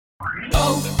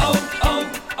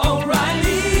O'Reilly.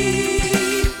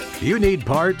 You need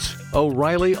parts?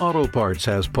 O'Reilly Auto Parts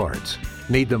has parts.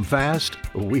 Need them fast?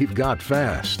 We've got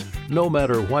fast. No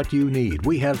matter what you need,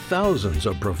 we have thousands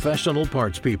of professional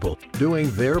parts people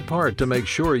doing their part to make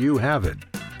sure you have it.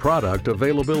 Product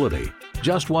availability.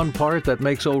 Just one part that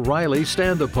makes O'Reilly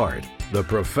stand apart. The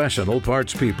professional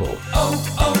parts people.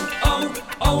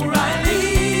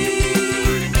 O'Reilly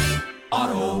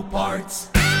Auto Parts.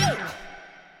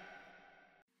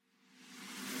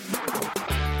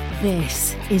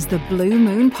 This is the Blue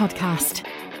Moon Podcast.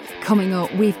 Coming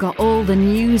up, we've got all the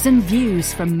news and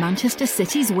views from Manchester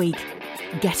City's week.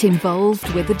 Get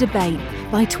involved with the debate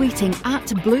by tweeting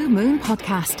at Blue Moon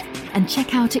Podcast and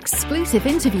check out exclusive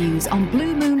interviews on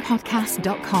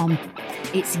bluemoonpodcast.com.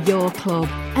 It's your club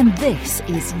and this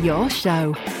is your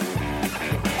show.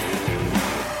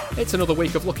 It's another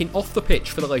week of looking off the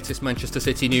pitch for the latest Manchester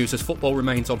City news as football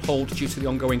remains on hold due to the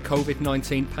ongoing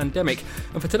COVID-19 pandemic.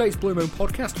 And for today's Blue Moon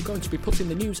podcast, we're going to be putting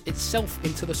the news itself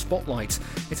into the spotlight.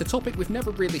 It's a topic we've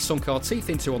never really sunk our teeth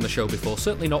into on the show before,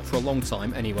 certainly not for a long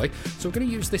time anyway. So we're going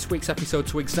to use this week's episode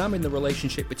to examine the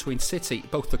relationship between City,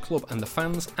 both the club and the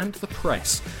fans, and the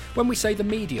press. When we say the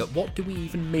media, what do we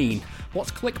even mean?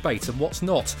 What's clickbait and what's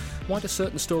not? Why do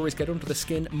certain stories get under the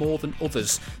skin more than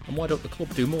others? And why don't the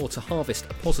club do more to harvest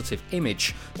a positive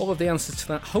image? All of the answers to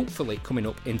that hopefully coming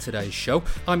up in today's show.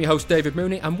 I'm your host David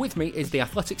Mooney, and with me is the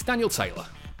Athletic's Daniel Taylor.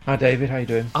 Hi David, how you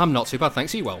doing? I'm not too bad,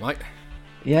 thanks. Are you well, mate?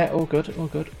 Yeah, all good, all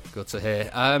good. Good to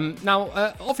hear. Now,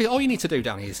 obviously, all you need to do,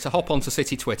 Danny, is to hop onto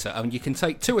City Twitter, and you can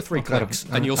take 2 or 3 clicks,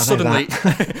 and you'll suddenly,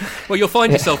 well, you'll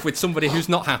find yourself with somebody who's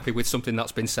not happy with something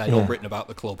that's been said or written about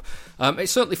the club. It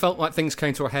certainly felt like things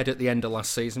came to a head at the end of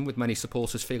last season, with many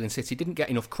supporters feeling City didn't get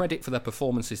enough credit for their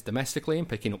performances domestically in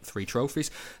picking up 3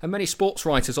 trophies, and many sports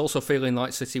writers also feeling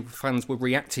like City fans were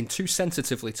reacting too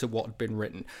sensitively to what had been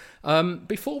written.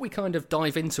 Before we kind of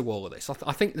dive into all of this,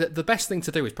 I think that the best thing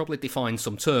to do is probably define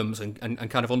some terms and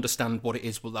kind of understand what it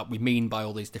is that we mean by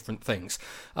all these different things.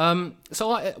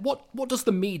 What does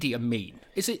the media mean?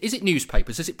 Is it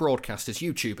newspapers? Is it broadcasters?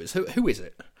 YouTubers? Who is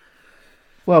it?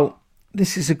 Well,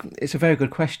 it's a very good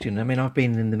question. I mean, I've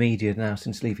been in the media now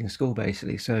since leaving school,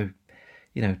 basically. So,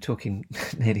 you know, talking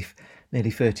nearly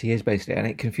 30 years, basically, and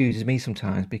it confuses me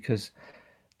sometimes because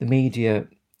the media,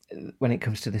 when it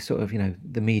comes to this sort of, you know,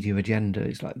 the media agenda,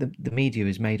 it's like the media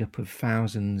is made up of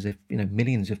thousands, if you know,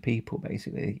 millions of people,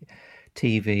 basically.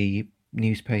 TV,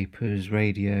 newspapers,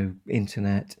 radio,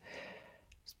 internet.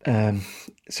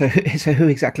 So who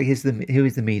exactly is the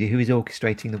media? Who is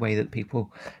orchestrating the way that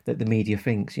the media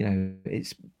thinks? You know,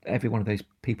 it's every one of those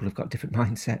people have got different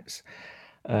mindsets.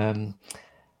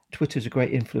 Twitter's a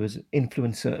great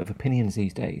influencer of opinions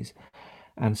these days,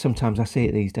 and sometimes I see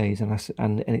it these days, and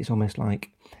it's almost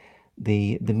like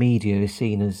the media is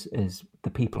seen as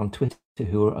the people on Twitter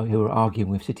who are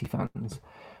arguing with City fans.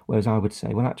 Whereas I would say,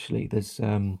 well, actually, there's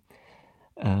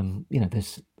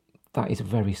that is a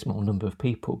very small number of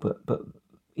people, but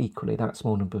equally that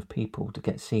small number of people to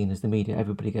get seen as the media,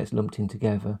 everybody gets lumped in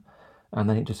together, and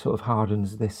then it just sort of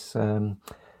hardens this them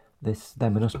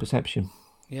and us perception.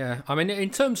 Yeah, I mean, in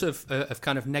terms of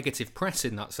kind of negative press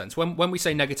in that sense, when we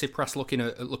say negative press looking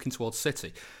towards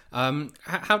City,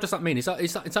 how does that mean? Is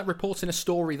that reporting a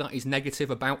story that is negative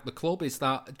about the club? Is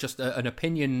that just an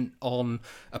opinion on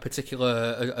a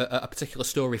particular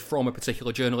story from a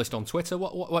particular journalist on Twitter?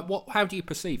 What how do you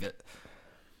perceive it?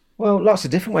 Well, lots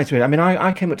of different ways to read it. I mean,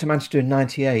 I came up to Manchester in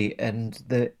 '98,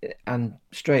 and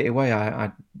straight away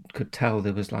I could tell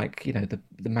there was, like, you know,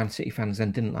 the Man City fans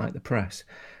then didn't like the press.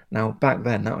 Now, back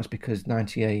then, that was because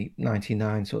 98,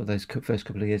 99, sort of those first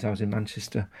couple of years I was in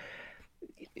Manchester,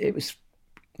 it was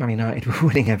Man United were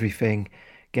winning everything,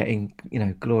 getting, you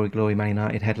know, glory, Man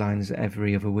United headlines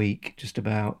every other week, just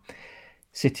about.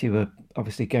 City were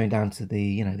obviously going down to the,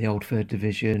 you know, the old 3rd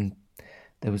division.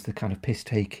 There was the kind of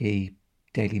piss-takey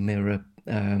Daily Mirror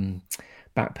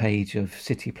back page of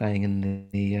City playing in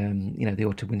the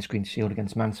Auto Windscreen Shield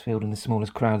against Mansfield, and the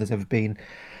smallest crowd there's ever been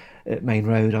at Main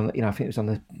Road. On, you know, I think it was on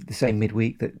the same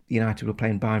midweek that United were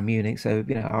playing Bayern Munich. So,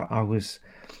 you know, I was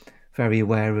very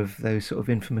aware of those sort of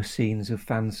infamous scenes of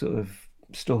fans sort of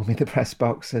storming the press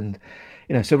box, and,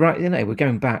 you know, so right, you know, we're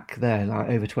going back there like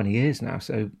over 20 years now.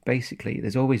 So basically,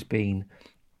 there's always been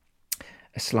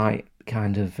a slight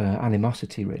kind of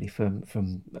animosity, really, from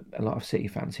a lot of City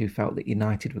fans who felt that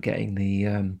United were getting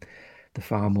the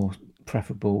far more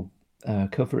preferable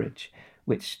coverage,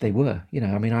 which they were. You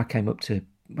know, I mean, when I came up to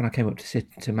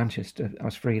Manchester, I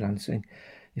was freelancing.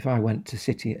 If I went to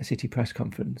a City press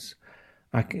conference,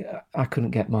 I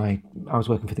couldn't get I was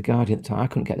working for The Guardian at the time, I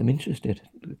couldn't get them interested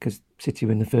because City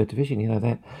were in the 3rd division. You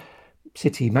know,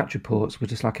 City match reports were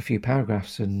just like a few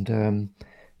paragraphs, and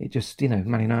it just,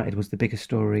 Man United was the biggest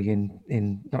story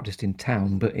in not just in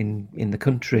town but in the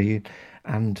country,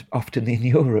 and often in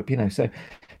Europe. So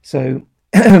so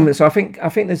I think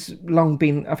there's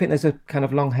a kind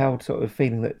of long held sort of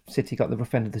feeling that City got the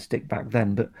rough end of the stick back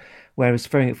then, but whereas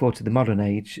throwing it forward to the modern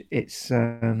age, it's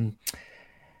I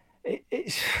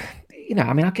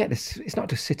get this. It's not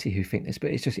just City who think this,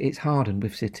 but it's hardened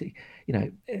with City.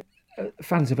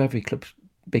 Fans of every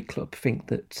big club, think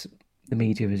that the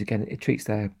media is, again, it treats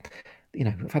their,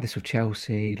 I've had this with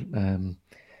Chelsea, Man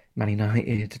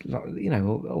United,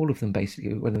 all of them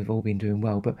basically, when they've all been doing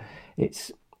well, but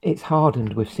it's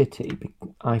hardened with City,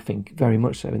 I think, very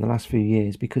much so in the last few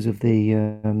years because of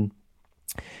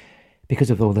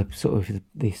all the sort of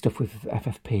the stuff with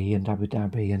FFP and Abu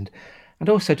Dhabi, and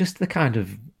also just the kind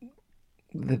of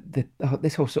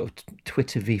this whole sort of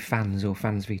Twitter v fans or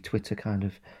fans v Twitter kind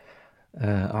of.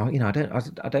 I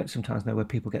don't sometimes know where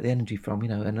people get the energy from,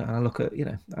 and I look at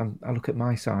I look at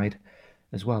my side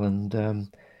as well, and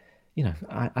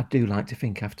I do like to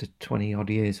think after 20 odd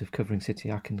years of covering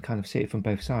City, I can kind of see it from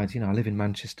both sides. I live in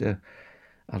Manchester.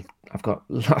 I've got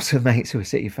lots of mates who are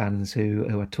City fans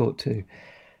who I talk to,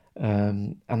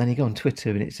 and then you go on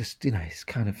Twitter and it's just it's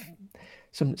kind of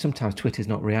sometimes Twitter's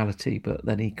not reality, but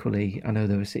then equally I know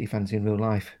there are City fans in real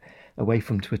life away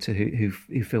from Twitter who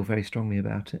feel very strongly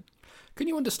about it. Can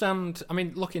you understand,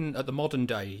 looking at the modern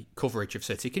day coverage of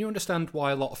City, can you understand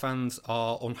why a lot of fans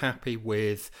are unhappy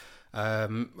with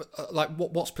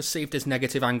what's perceived as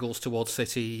negative angles towards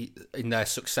City in their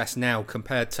success now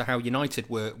compared to how United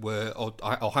were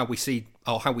or how we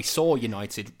saw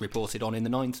United reported on in the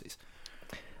 90s?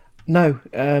 No,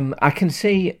 I can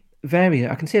see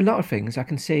a lot of things. I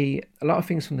can see a lot of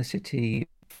things from the City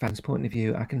fans' point of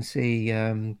view. I can see.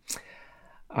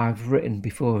 I've written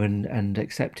before and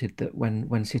accepted that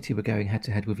when City were going head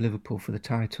to head with Liverpool for the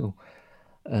title,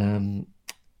 that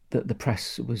the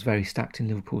press was very stacked in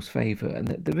Liverpool's favour, and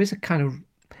that there is a kind of,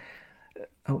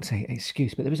 I won't say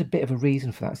excuse, but there is a bit of a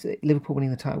reason for that. So Liverpool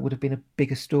winning the title would have been a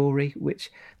bigger story,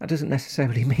 which that doesn't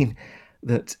necessarily mean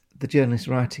that the journalists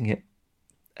writing it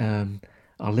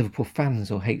are Liverpool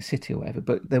fans or hate City or whatever.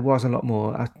 But there was a lot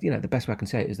more. The best way I can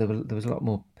say it is there was a lot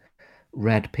more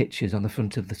red pictures on the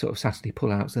front of the sort of Saturday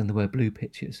pullouts than there were blue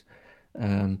pictures.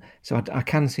 So I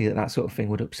can see that sort of thing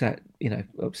would upset me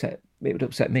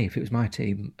if it was my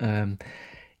team.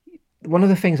 One of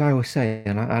the things I always say,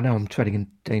 and I know I'm treading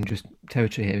in dangerous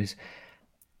territory here, is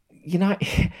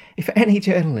if any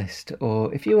journalist,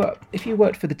 or if you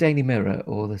worked for the Daily Mirror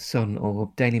or the Sun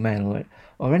or Daily Mail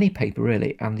or any paper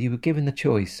really, and you were given the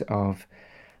choice of,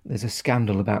 there's a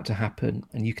scandal about to happen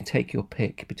and you can take your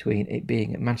pick between it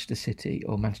being at Manchester City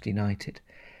or Manchester United,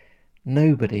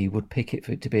 nobody would pick it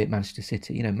for it to be at Manchester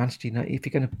City. Manchester United,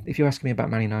 if you're asking me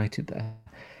about Man United there,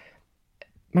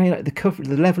 Man United,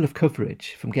 the level of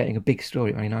coverage from getting a big story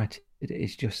at Man United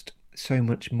is just so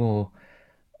much more,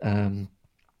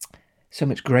 so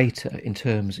much greater in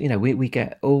terms. We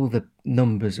get all the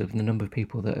numbers of the number of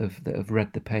people that have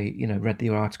read read the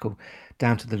article,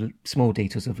 down to the small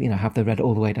details of have they read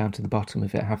all the way down to the bottom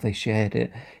of it, have they shared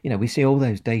it. We see all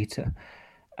those data,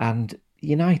 and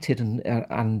United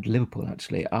and Liverpool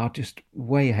actually are just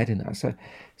way ahead in that.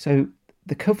 So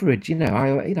the coverage,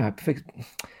 I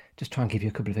just try and give you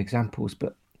a couple of examples,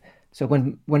 but so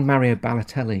when Mario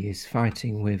Balotelli is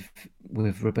fighting with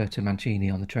Roberto Mancini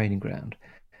on the training ground,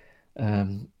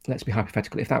 let's be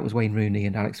hypothetical. If that was Wayne Rooney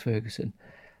and Alex Ferguson,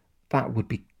 that would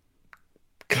be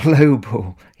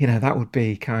global. That would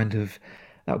be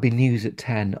news at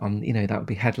 10 on. That would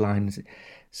be headlines.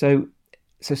 So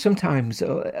sometimes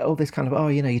all this kind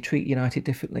of you treat United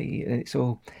differently, and it's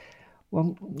all,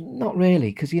 well, not really,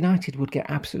 because United would get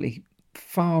absolutely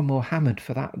far more hammered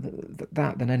for that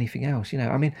than anything else.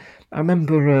 I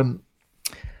remember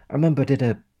I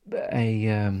did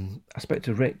I spoke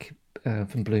to Rick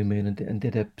from Blue Moon and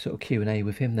did a sort of Q&A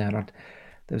with him there.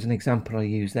 There was an example I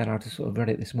used there. I just sort of read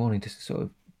it this morning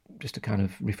just to kind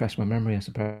of refresh my memory, I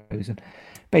suppose. And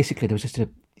basically, there was just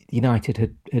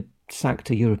United had sacked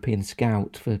a European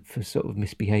scout for sort of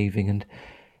misbehaving, and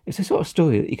it's a sort of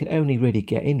story that you could only really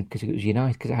get in because it was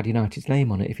United, because it had United's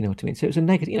name on it, if you know what I mean. So it was a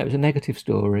negative, it was a negative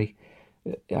story,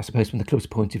 I suppose, from the club's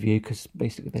point of view, because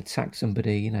basically they'd sacked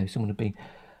somebody, someone had been.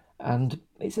 And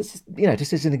it's just,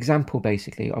 just as an example,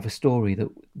 basically, of a story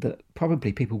that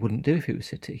probably people wouldn't do if it was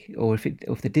City, or if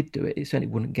they did do it, it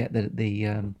certainly wouldn't get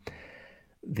the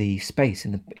space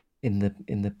in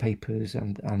the papers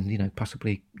and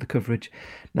possibly the coverage.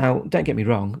 Now, don't get me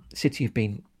wrong, City have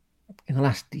been, in the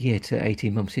last year to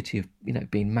 18 months, City have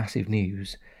been massive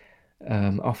news.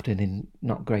 often in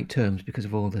not great terms because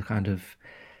of all the kind of,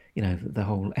 the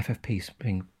whole FFP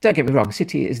thing. Don't get me wrong,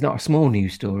 City is not a small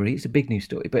news story; it's a big news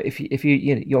story. But if you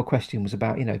your question was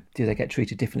about, do they get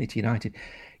treated differently to United?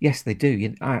 Yes, they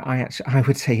do. I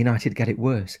would say United get it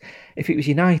worse. If it was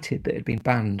United that had been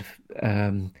banned,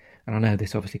 and I know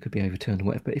this obviously could be overturned and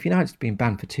whatever, but if United had been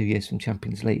banned for 2 years from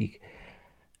Champions League,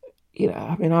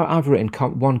 I've written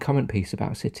one comment piece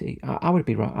about City. I would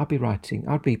be right. I'd be writing.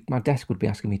 My desk would be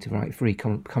asking me to write 3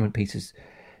 comment pieces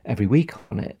every week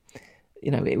on it.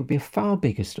 It would be a far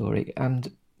bigger story,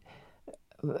 and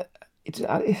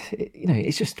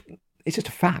it's just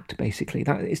a fact, basically.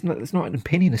 That it's not an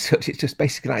opinion as such. It's just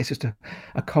basically it's just a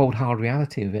cold, hard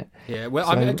reality of it. Yeah. Well,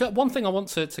 one thing I want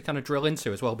to kind of drill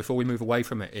into as well before we move away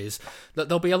from it is that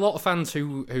there'll be a lot of fans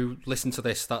who listen to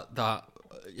this that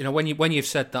when you've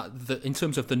said that in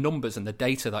terms of the numbers and the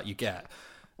data that you get,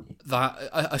 that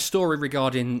a story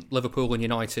regarding Liverpool and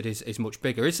United is much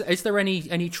bigger. Is there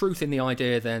any truth in the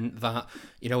idea then that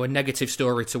a negative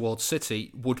story towards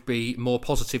City would be more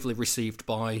positively received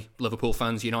by Liverpool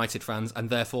fans, United fans,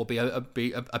 and therefore be a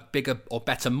bigger or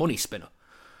better money spinner?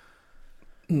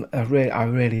 I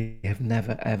really have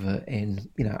never ever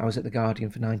I was at the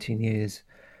Guardian for 19 years.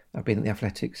 I've been at the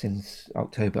Athletic since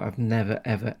October. I've never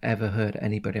ever heard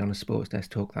anybody on a sports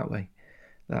desk talk that way.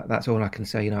 That's all I can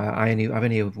say. I've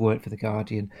only worked for the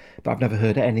Guardian, but I've never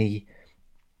heard any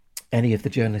of the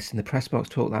journalists in the press box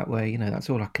talk that way. That's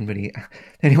all I can really.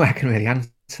 The only way I can really answer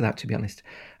that, to be honest.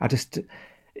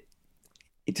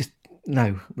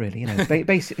 No, really.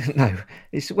 Basically, no.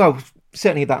 It's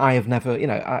certainly that I have never.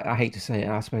 I hate to say it.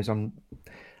 I suppose I'm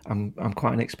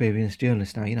quite an experienced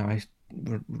journalist now. I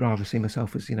rather see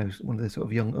myself as one of the sort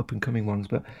of young up and coming ones,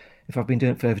 but if I've been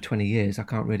doing it for over 20 years, I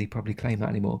can't really probably claim that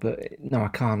anymore. But no, I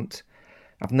can't.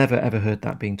 I've never ever heard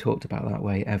that being talked about that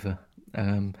way ever.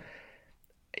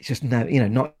 It's just no,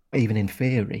 not even in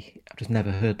theory. I've just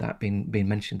never heard that being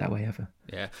mentioned that way ever.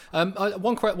 Yeah.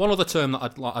 One other term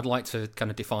that I'd like to kind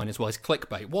of define as well is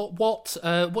clickbait.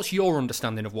 What's your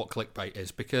understanding of what clickbait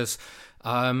is? Because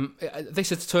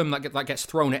this is a term that gets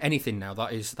thrown at anything now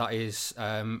that is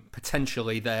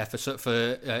potentially there for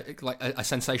like a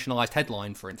sensationalized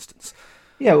headline, for instance.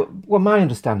 Yeah. Well, my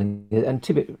understanding,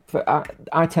 and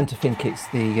I tend to think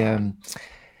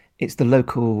it's the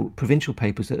local provincial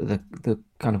papers that are the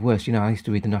kind of worst. I used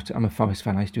to read I'm a Forest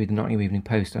fan. I used to read the Nottingham Evening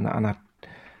Post, and I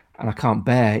can't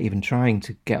bear even trying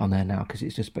to get on there now because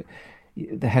it's just, but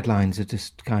the headlines are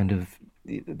just kind of,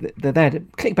 they're there.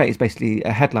 Clickbait is basically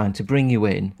a headline to bring you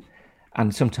in,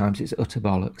 and sometimes it's utter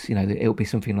bollocks. It'll be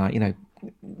something like,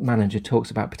 manager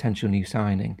talks about potential new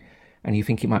signing, and you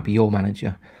think it might be your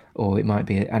manager, or it might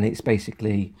be, and it's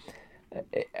basically,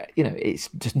 it's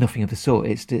just nothing of the sort.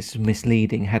 It's just a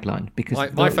misleading headline because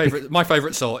my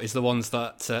favourite sort is the ones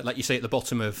that like you see at the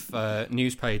bottom of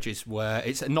news pages where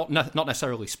it's not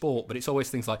necessarily sport, but it's always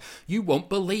things like, you won't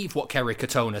believe what Kerry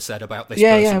Katona said about this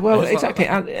person. Yeah, well,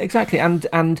 exactly,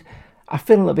 and I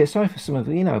feel a little bit sorry for some of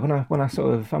when I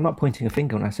sort of, I'm not pointing a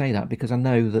finger when I say that, because I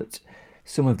know that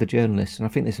some of the journalists, and I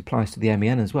think this applies to the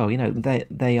MEN as well,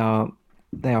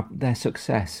 their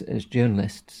success as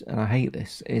journalists, and I hate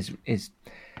this, is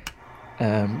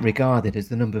regarded as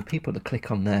the number of people that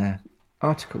click on their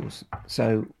articles.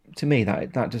 So to me,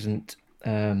 that doesn't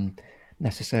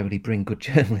necessarily bring good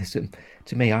journalism.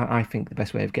 To me, I think the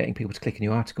best way of getting people to click on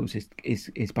your articles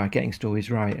is by getting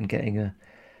stories right and getting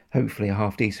hopefully a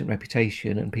half decent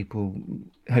reputation, and people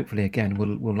hopefully again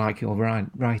will like your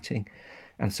writing,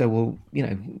 and so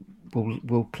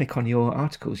we'll click on your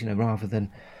articles, rather than.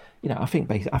 I think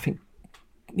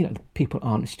people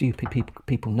aren't stupid.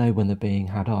 People know when they're being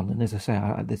had on, and as I say,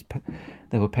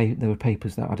 there were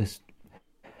papers that I just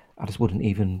wouldn't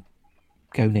even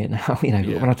go near now. When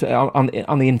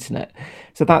on the internet.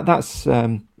 So that's.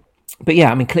 But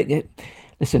yeah, I mean, click it.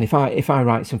 Listen, if I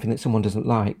write something that someone doesn't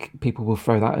like, people will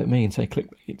throw that at me and say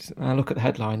clickbait. I look at the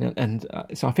headline, and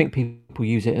so I think people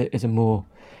use it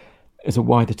as a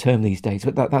wider term these days,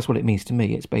 but that's what it means to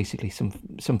me. It's basically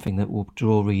something that will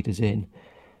draw readers in.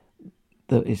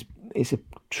 It's a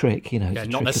trick,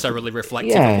 not necessarily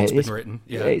reflective of what's been written.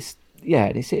 Yeah, it's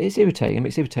irritating.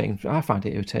 It's irritating. I find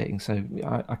it irritating. So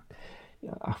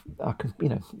I can,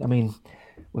 I mean,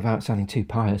 without sounding too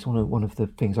pious, one of the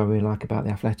things I really like about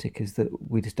the Athletic is that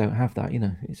we just don't have that.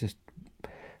 It's just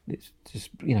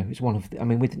it's one of. I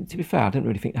mean, to be fair, I don't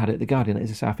really think I had it at the Guardian. As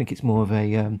I say, I think it's more of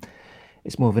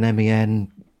an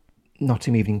MEN,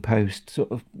 Nottingham Evening Post,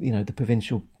 sort of, the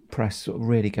provincial press sort of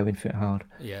really going for it hard.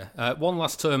 Yeah. One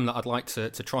last term that I'd like to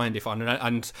try and define,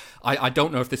 and I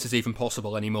don't know if this is even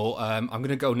possible anymore. I'm going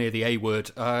to go near the A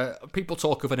word. People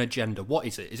talk of an agenda. What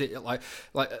is it? Is it like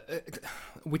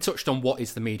we touched on what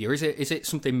is the media? Is it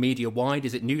something media wide?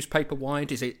 Is it newspaper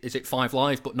wide? Is it Five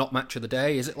Live but not Match of the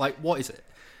Day? Is it like, what is it?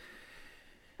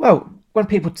 Well, when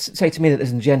people say to me that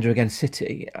there's an agenda against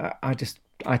City,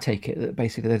 I take it that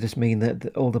basically they just mean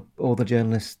that all the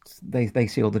journalists they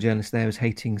see all the journalists there as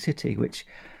hating City, which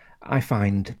I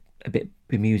find a bit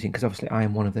bemusing because obviously I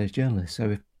am one of those journalists. So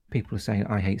if people are saying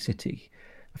I hate City,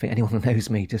 I think anyone who knows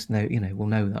me will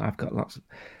know that I've got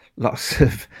lots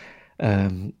of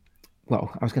well,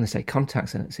 I was going to say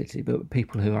contacts in at City, but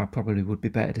people who I probably would be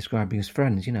better describing as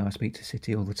friends. I speak to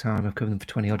City all the time. I've covered them for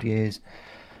 20 odd years.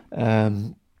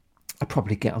 I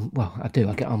probably get on. Well, I do.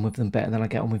 I get on with them better than I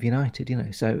get on with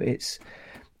United. So it's,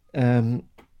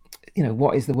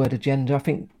 what is the word agenda? I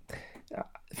think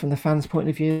from the fans' point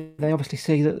of view, they obviously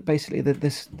see that basically that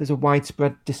there's a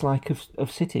widespread dislike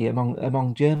of City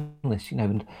among journalists.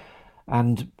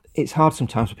 And it's hard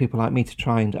sometimes for people like me to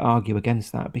try and argue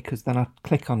against that, because then I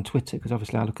click on Twitter, because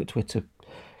obviously I look at Twitter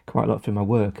quite a lot through my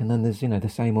work, and then there's the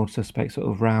same old suspects sort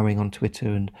of rowing on Twitter,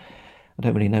 and I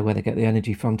don't really know where they get the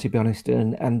energy from, to be honest.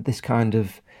 And this kind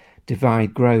of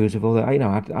divide grows of all that.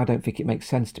 I don't think it makes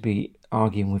sense to be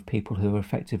arguing with people who are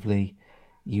effectively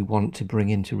you want to bring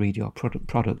in to read your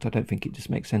product. I don't think it just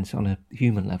makes sense on a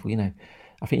human level.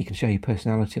 I think you can show your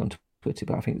personality on Twitter,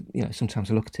 but I think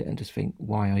sometimes I look at it and just think,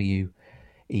 why are you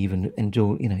even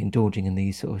indulging in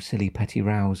these sort of silly petty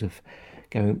rows of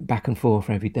going back and forth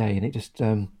every day? And it just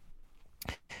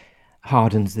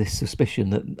hardens this suspicion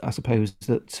that I suppose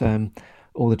that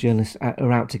all the journalists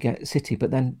are out to get City.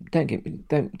 But then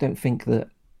don't think that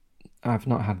I've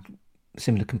not had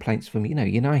similar complaints from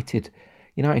United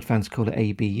fans call it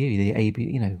ABU, the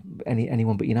AB,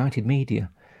 anyone but United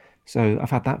media. So I've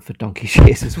had that for donkey's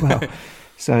years as well.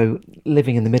 So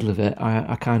living in the middle of it,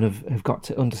 I kind of have got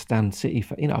to understand City.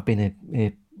 I've been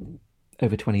here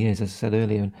over 20 years, as I said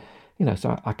earlier, and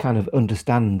so I kind of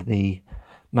understand the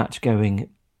match-going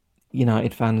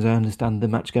United fans. I understand the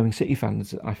match-going City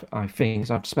fans. I think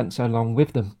I've spent so long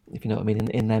with them, if you know what I mean,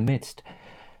 in their midst.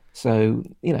 So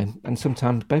and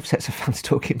sometimes both sets of fans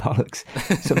talking bollocks.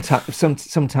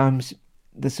 Sometimes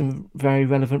there's some very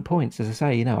relevant points. As I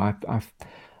say,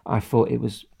 I thought it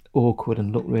was awkward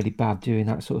and looked really bad during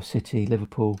that sort of City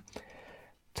Liverpool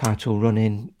title run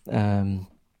in.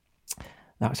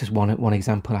 That's just one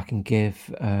example I can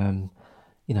give.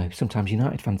 Sometimes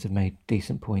United fans have made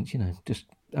decent points.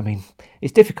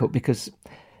 It's difficult because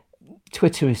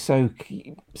Twitter is so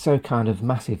kind of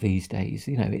massive these days.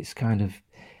 It's kind of,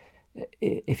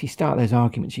 if you start those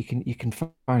arguments, you can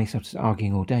find yourself just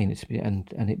arguing all day, and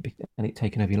it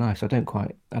taking over your life. So I don't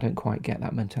quite get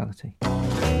that mentality.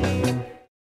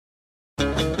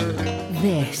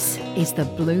 This is the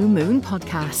Blue Moon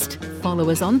Podcast.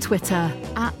 Follow us on Twitter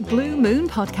 @Blue Moon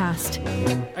Podcast.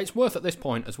 It's worth at this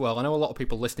point as well. I know a lot of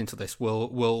people listening to this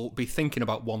will be thinking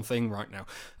about one thing right now,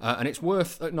 and it's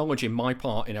worth acknowledging my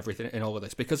part in everything in all of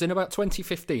this, because in about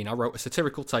 2015 I wrote a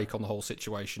satirical take on the whole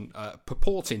situation,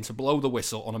 purporting to blow the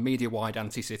whistle on a media-wide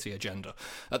anti-City agenda.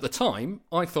 At the time,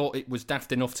 I thought it was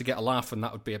daft enough to get a laugh, and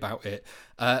that would be about it.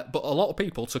 But a lot of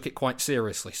people took it quite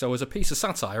seriously. So as a piece of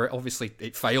satire,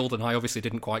 it failed, and I obviously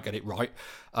didn't quite get it right.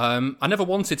 I never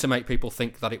wanted to make people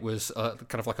think that it was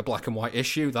kind of like a black and white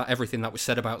issue, that everything that was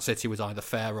said about City was either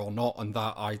fair or not, and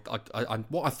that I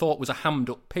what I thought was a hammed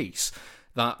up piece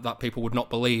that people would not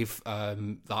believe,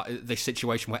 that this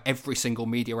situation where every single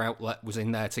media outlet was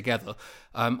in there together.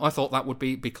 I thought that would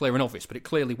be clear and obvious, but it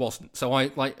clearly wasn't. So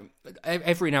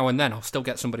every now and then I'll still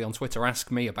get somebody on Twitter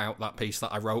ask me about that piece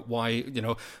that I wrote. Why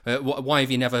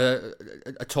have you never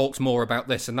talked more about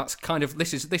this? And that's kind of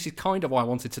this is kind of why I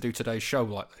wanted to do today's show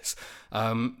like this,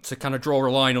 to kind of draw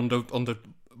a line under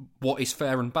what is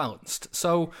fair and balanced.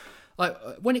 So,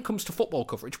 when it comes to football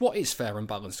coverage, what is fair and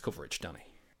balanced coverage, Danny?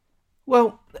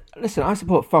 Well, listen, I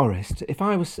support Forest. If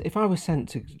I was sent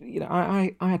to,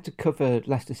 I had to cover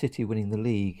Leicester City winning the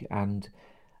league, and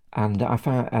I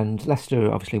found, and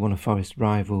Leicester obviously one of Forest's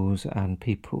rivals, and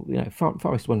people,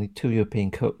 Forest won the 2 European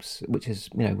Cups, which is,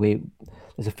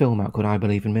 there's a film out called I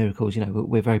Believe in Miracles.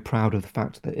 We're very proud of the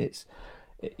fact that it's,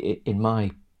 in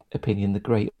my opinion, the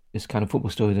greatest kind of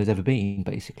football story there's ever been.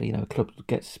 Basically, a club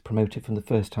gets promoted from the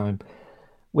first time,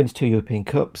 wins 2 European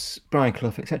Cups, Brian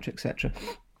Clough, etc., etc.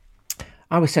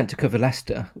 I was sent to cover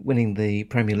Leicester winning the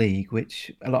Premier League,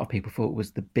 which a lot of people thought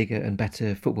was the bigger and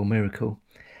better football miracle,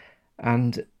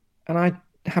 and I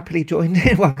happily joined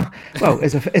in. Well,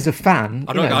 as a fan,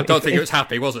 I don't think it was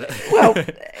happy, was it? Well,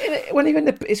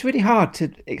 it's really hard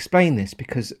to explain this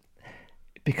because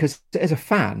as a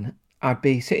fan, I'd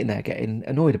be sitting there getting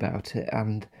annoyed about it.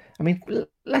 And I mean,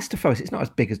 Leicester Forest, it's not as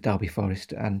big as Derby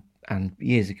Forest, and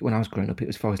years ago when I was growing up, it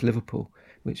was Forest Liverpool,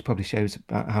 which probably shows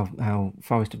about how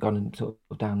Forest have gone and sort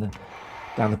of down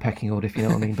the pecking order, if you know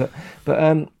what I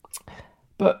mean.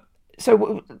 But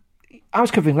so I was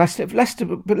covering Leicester,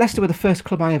 but Leicester were the first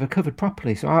club I ever covered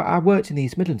properly. So I worked in the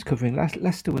East Midlands covering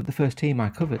Leicester was the first team I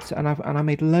covered, and I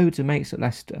made loads of mates at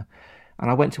Leicester,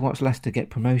 and I went to watch Leicester get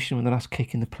promotion with the last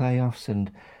kick in the playoffs,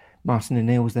 and Martin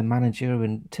O'Neill was their manager,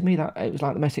 and to me that it was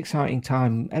like the most exciting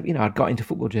time. You know, I'd got into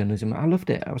football journalism. I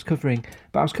loved it. I was covering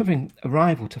a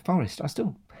rival to Forest. I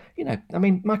still, you know, I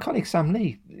mean, my colleague Sam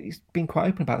Lee, he's been quite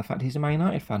open about the fact he's a Man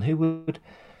United fan who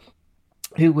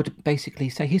would basically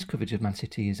say his coverage of Man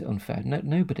City is unfair.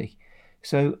 Nobody.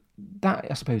 So that,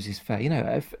 I suppose, is fair. You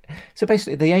know, so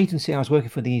basically the agency I was working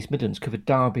for in the East Midlands covered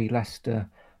Derby, Leicester,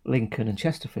 Lincoln and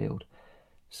Chesterfield.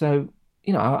 So,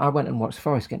 you know, I went and watched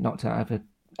Forest get knocked out of a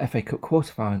FA Cup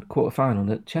quarter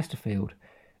final at Chesterfield,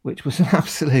 which was an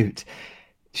absolute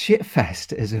shit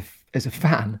fest as a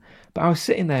fan. But I was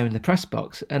sitting there in the press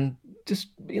box and just,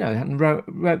 you know, and wrote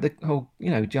the whole, you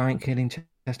know, giant killing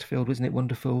Chesterfield, wasn't it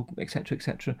wonderful, etc.,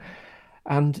 etc.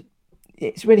 And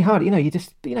it's really hard, you know. You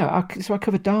just, you know, so I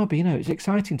covered Derby. You know, it's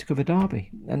exciting to cover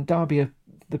Derby, and Derby are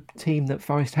the team that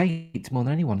Forest hates more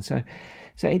than anyone. So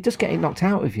it does get knocked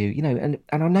out of you, you know. And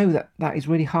I know that is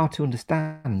really hard to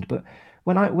understand. But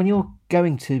when you're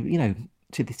going to, you know,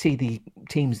 to see the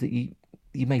teams that you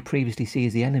may previously see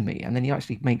as the enemy, and then you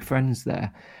actually make friends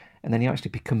there, and then you actually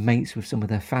become mates with some of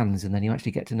their fans, and then you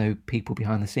actually get to know people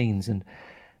behind the scenes, and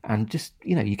just,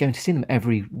 you know, you're going to see them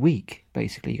every week,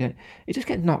 basically. It just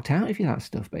gets knocked out of you, that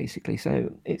stuff, basically.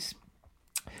 So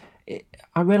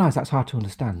I realise that's hard to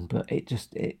understand, but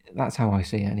that's how I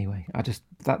see it anyway. So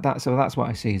that's what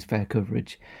I see as fair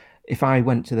coverage. If I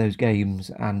went to those games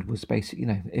and was basically, you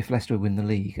know, if Leicester win the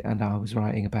league and I was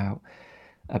writing about,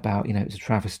 you know, it's a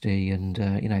travesty and,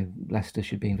 you know, Leicester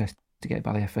should be investigated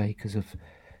by the FA because of,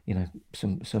 you know,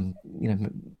 some, you know,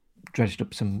 dredged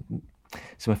up some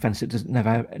offence that does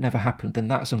never happened, then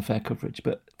that's unfair coverage.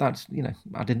 But that's, you know,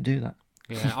 I didn't do that.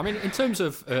 Yeah, I mean, in terms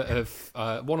of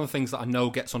one of the things that I know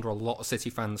gets under a lot of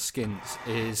City fans' skins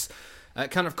is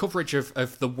kind of coverage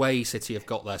of the way City have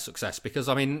got their success. Because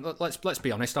I mean, let's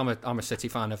be honest, I'm a City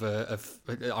fan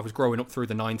I was growing up through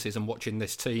the 90s and watching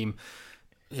this team,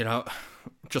 you know,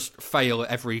 just fail at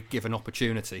every given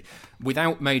opportunity.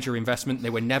 Without major investment, they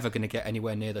were never going to get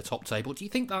anywhere near the top table. Do you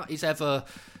think that is ever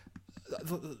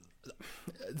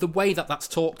the way that that's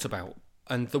talked about,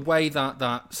 and the way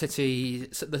that City,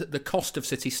 the cost of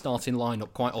City's starting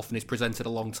lineup quite often is presented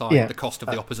alongside the cost of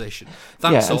the opposition?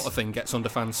 That sort of thing gets under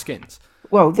fans' skins.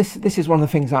 Well, this is one of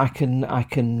the things I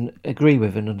can agree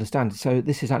with and understand. So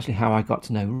this is actually how I got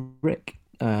to know Rick.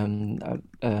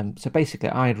 So basically,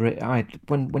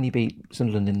 when you beat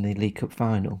Sunderland in the League Cup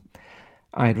final,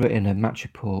 I had written a match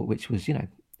report which was, you know,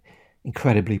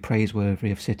 incredibly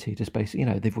praiseworthy of City. Just basically, you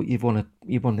know, you've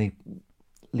won the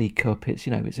League Cup. It's,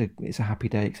 you know, it's a happy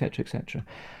day, etc., etc.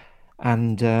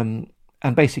 And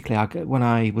basically, when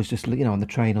I was just, you know, on the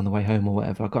train on the way home or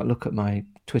whatever, I got a look at my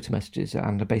Twitter messages,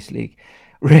 and basically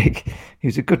Rick,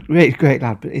 who's a really great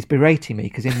lad, but is berating me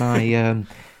because in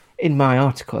my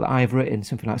article I've written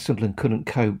something like Sunderland couldn't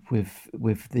cope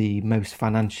with the most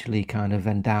financially kind of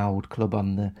endowed club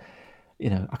on the, you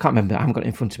know, I can't remember, I haven't got it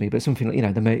in front of me, but something like,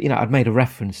 you know, I'd made a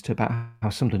reference to about how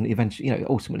Sunderland eventually, you know,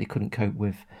 ultimately couldn't cope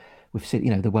with City,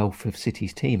 you know, the wealth of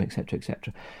City's team, etc.,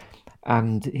 etc.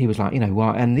 And he was like, you know,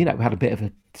 what? And, you know, we had a bit of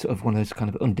a sort of one of those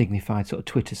kind of undignified sort of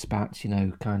Twitter spats, you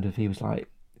know, kind of, he was like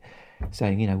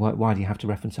saying, you know, why do you have to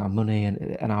reference our money?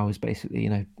 And I was basically, you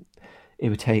know,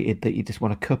 irritated that you just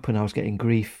won a cup, and I was getting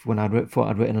grief when thought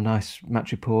I'd written a nice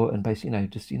match report, and basically, you know,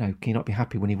 just, you know, can you not be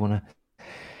happy when you won a...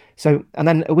 So, and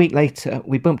then a week later,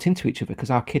 we bumped into each other because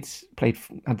our kids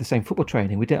had the same football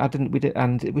training. We did,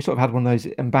 and we sort of had one of those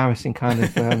embarrassing kind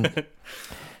of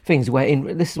things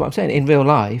where, this is what I'm saying, in real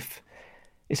life,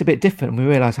 it's a bit different, and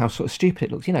we realise how sort of stupid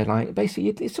it looks. You know, like basically,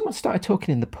 if someone started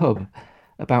talking in the pub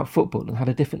about football and had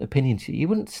a different opinion to you, you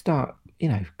wouldn't start, you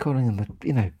know, calling them,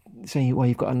 you know, saying, well,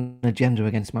 you've got an agenda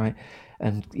against my,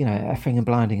 and, you know, effing and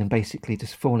blinding, and basically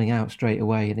just falling out straight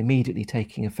away and immediately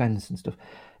taking offence and stuff.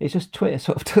 It's just Twitter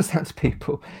sort of does that to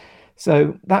people.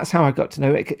 So that's how I got to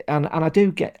know it, and I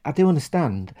do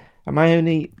understand. And my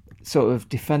only sort of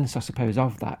defence, I suppose,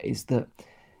 of that is that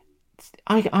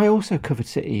I also covered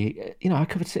City. You know, I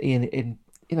covered City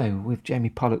with Jamie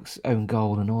Pollock's own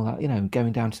goal and all that,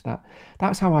 going down to that.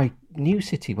 That's how I knew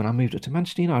City when I moved up to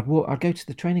Manchester. I'd go to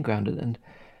the training ground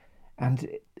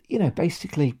and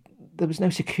basically there was no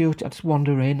security. I'd just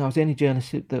wander in. I was the only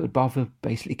journalist that would bother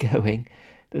basically going.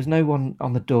 There was no one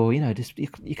on the door. Just you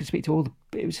could speak to all the.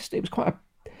 It was quite a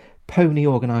pony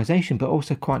organisation, but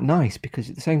also quite nice because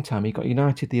at the same time you got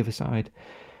United the other side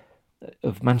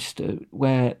of Manchester,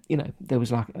 where there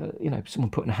was like someone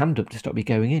putting a hand up to stop me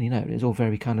going in. It was all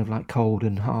very kind of like cold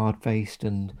and hard faced,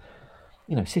 and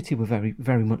City were very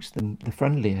very much the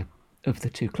friendlier of the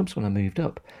two clubs when I moved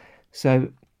up.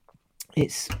 So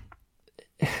it's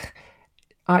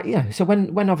so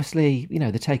when obviously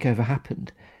the takeover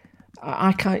happened,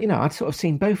 I can't I'd sort of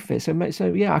seen both of it.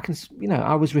 So yeah, I can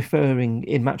I was referring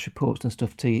in match reports and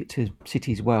stuff to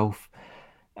City's wealth.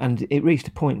 And it reached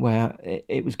a point where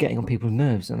it was getting on people's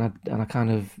nerves, and I kind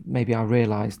of maybe I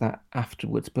realised that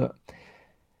afterwards. But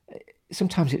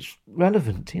sometimes it's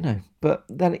relevant, But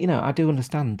then I do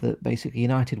understand that basically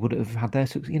United would have had their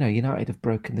success. United have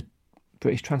broken the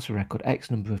British transfer record X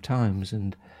number of times,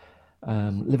 and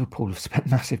Liverpool have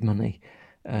spent massive money.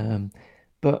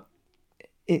 But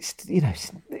it's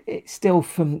it's still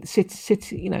from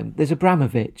City. There's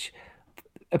Abramovich.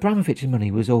 Abramovich's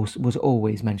money was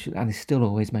always mentioned and is still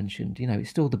always mentioned. It's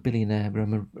still the billionaire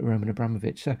Roman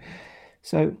Abramovich.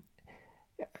 So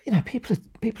people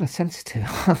are sensitive,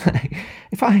 aren't they?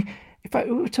 If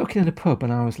we were talking in a pub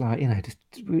and I was like,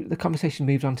 the conversation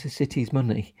moved on to City's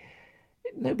money,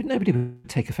 nobody would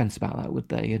take offence about that, would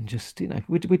they? And just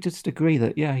we'd just agree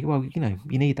that you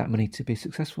need that money to be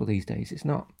successful these days. It's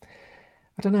not.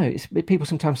 I don't know. People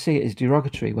sometimes see it as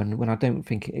derogatory when I don't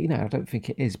think it. I don't think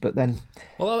it is. But then,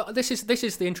 well, this is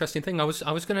the interesting thing. I was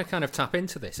going to kind of tap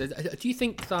into this. Do you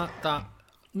think that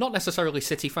not necessarily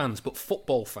City fans, but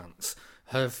football fans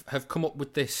have come up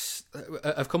with this?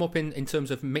 Have come up in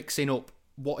terms of mixing up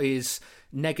what is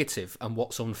negative and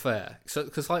what's unfair. So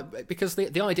because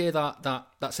the idea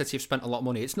that City have spent a lot of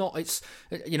money, it's not. It's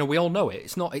we all know it.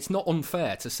 It's not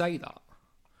unfair to say that.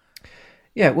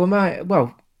 Yeah.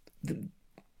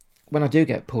 When I do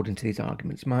get pulled into these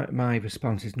arguments, my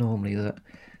response is normally that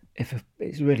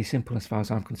it's really simple as far as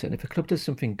I'm concerned. If a club does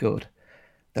something good,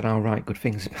 then I'll write good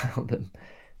things about them.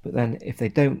 But then if they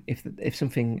don't, if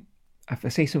I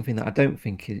see something that I don't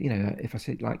think is, if I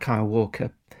see like Kyle Walker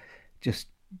just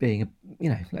being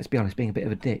let's be honest, being a bit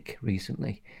of a dick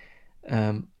recently,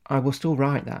 I will still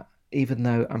write that, even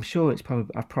though I'm sure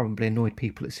I've probably annoyed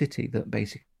people at City that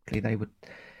basically they would,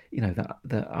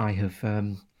 that I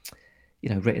have.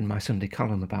 Written my Sunday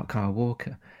column about Kyle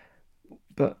Walker,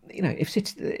 but if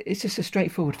City, it's just a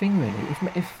straightforward thing, really.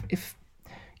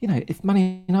 If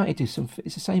Man United do something,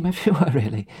 it's the same everywhere,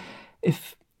 really.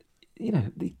 If you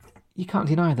can't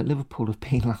deny that Liverpool have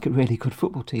been like a really good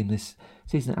football team this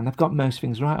season, and they've got most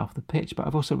things right off the pitch. But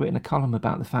I've also written a column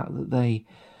about the fact that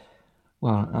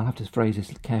I'll have to phrase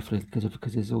this carefully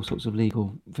because there's all sorts of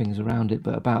legal things around it,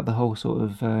 but about the whole sort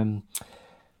of.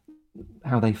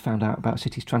 How they found out about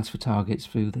City's transfer targets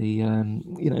through the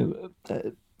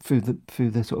through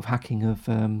the sort of hacking of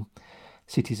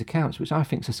City's accounts, which I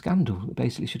think is a scandal. It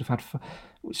basically should have had,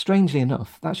 strangely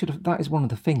enough, that is one of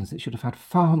the things that should have had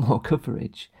far more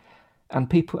coverage. And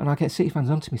I get City fans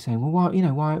onto me saying, well,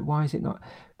 why is it not?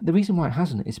 But the reason why it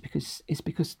hasn't is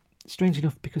because strangely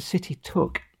enough, because City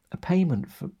took a payment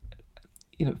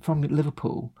from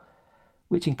Liverpool,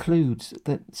 which includes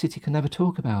that City can never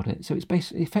talk about it. So it's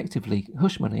basically effectively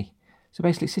hush money. So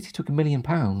basically City took £1 million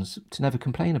to never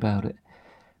complain about it.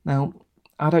 Now,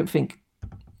 I don't think,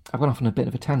 I've gone off on a bit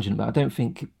of a tangent, but I don't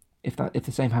think if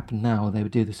the same happened now, they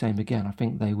would do the same again. I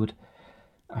think they would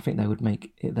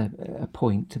make it a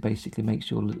point to basically make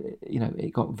sure,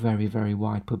 it got very, very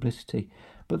wide publicity.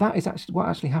 But that is actually what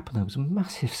actually happened. There was a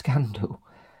massive scandal.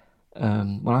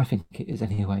 Well, I think it is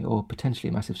anyway, or potentially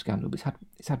a massive scandal. But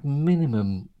it's had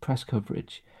minimum press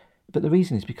coverage. But the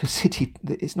reason is because City,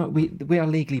 it's not we are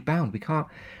legally bound. We can't.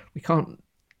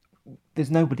 There's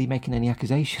nobody making any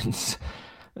accusations,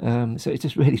 so it's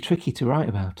just really tricky to write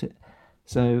about it.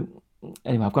 So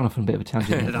anyway, I've gone off on a bit of a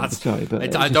tangent. Sorry, but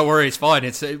don't worry, it's fine.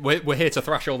 We're here to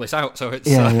thrash all this out, so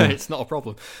it's not a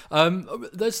problem.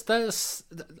 There's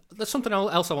something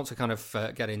else I want to kind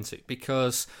of get into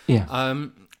because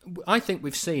I think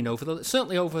we've seen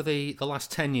certainly over the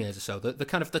last 10 years or so, the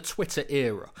kind of the Twitter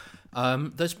era.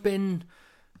 There's been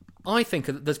a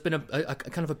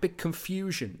kind of a big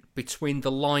confusion between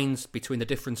the lines between the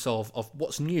difference of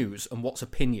what's news and what's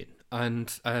opinion,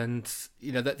 and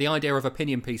the idea of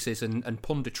opinion pieces and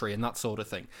punditry and that sort of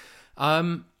thing.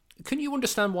 Can you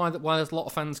understand why there's a lot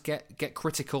of fans get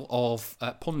critical of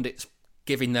pundits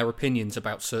giving their opinions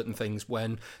about certain things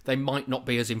when they might not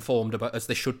be as informed about as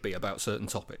they should be about certain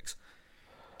topics.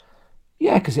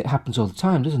 Yeah, because it happens all the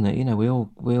time, doesn't it? You know, we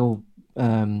all.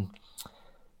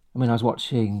 I mean, I was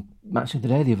watching Match of the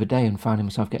Day the other day and finding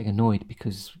myself getting annoyed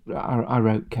because I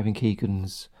wrote Kevin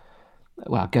Keegan's,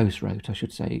 well, Ghost wrote, I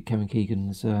should say, Kevin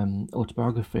Keegan's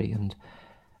autobiography, and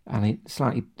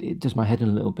it does my head in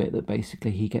a little bit that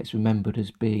basically he gets remembered as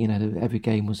being, you know, every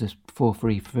game was a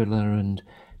 4-3 thriller and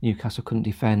Newcastle couldn't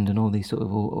defend and all these sort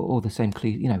of all the same,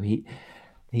 you know, he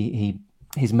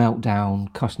his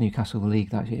meltdown cost Newcastle the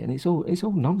league that year, and it's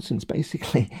all nonsense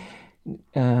basically.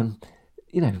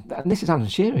 You know, and this is Alan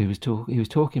Shearer who was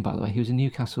talking, by the way. He was a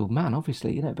Newcastle man,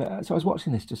 obviously, you know. But so I was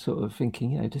watching this, just sort of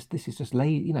thinking, you know, this is just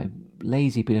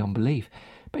lazy beyond belief.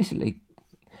 Basically,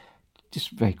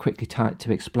 just very quickly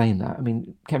to explain that. I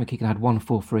mean, Kevin Keegan had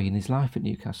 1-4-3 in his life at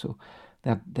Newcastle. They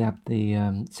had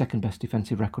the second best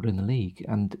defensive record in the league,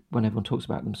 and when everyone talks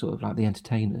about them, sort of like the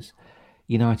entertainers,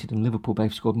 United and Liverpool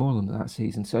both scored more than them that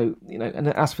season. So, you know, and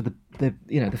as for the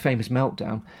famous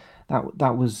meltdown,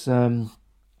 that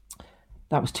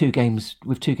was 2 games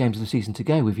with 2 games of the season to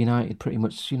go. With United pretty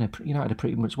much, United had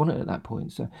pretty much won it at that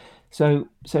point. So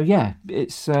yeah,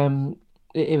 it's it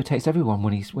irritates everyone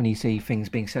when you see things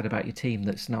being said about your team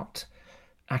that's not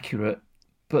accurate.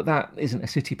 But that isn't a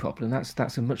City problem.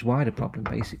 That's a much wider problem.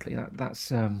 Basically,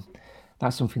 that's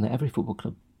something that every football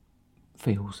club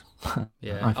feels.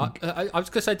 Yeah, I was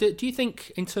going to say, do you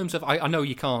think in terms of, I know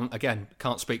you can't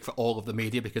speak for all of the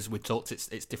media because we've talked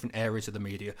it's different areas of the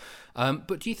media,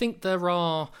 but do you think there's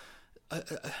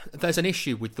an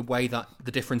issue with the way that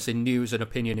the difference in news and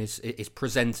opinion is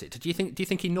presented? Do you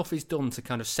think enough is done to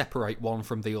kind of separate one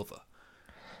from the other?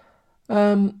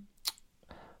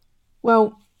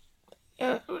 Well,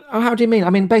 how do you mean? I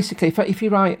mean, basically, if you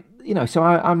write, you know, so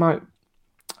I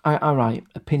write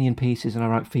opinion pieces and I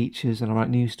write features and I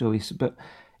write news stories, but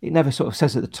it never sort of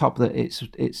says at the top that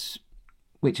it's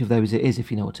which of those it is, if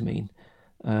you know what I mean.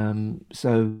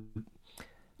 So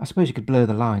I suppose you could blur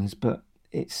the lines, but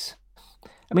it's.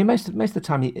 I mean, most of the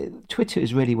time, Twitter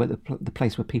is really where the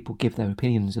place where people give their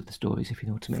opinions of the stories, if you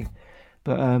know what I mean.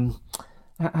 But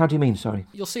how do you mean? Sorry.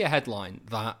 You'll see a headline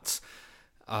that.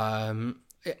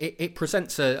 It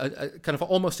presents a kind of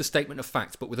almost a statement of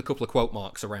fact, but with a couple of quote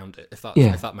marks around it, if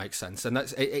that makes sense. And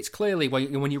it's clearly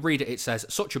when you read it, it says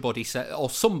such a body said or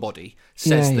somebody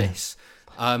says this.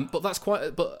 But that's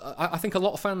quite. But I think a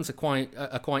lot of fans are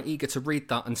quite eager to read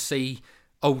that and see,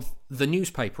 oh, the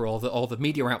newspaper or the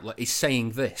media outlet is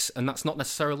saying this, and that's not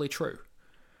necessarily true.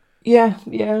 Yeah,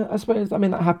 I suppose. I mean,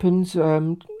 that happens.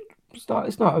 It's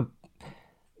not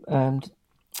a.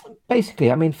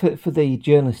 Basically, I mean, for the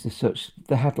journalist as such,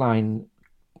 the headline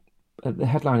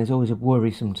is always a worry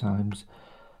sometimes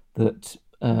that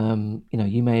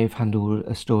you may have handled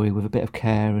a story with a bit of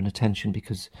care and attention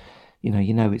because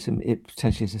it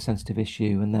potentially is a sensitive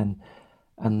issue, and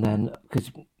then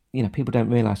because people don't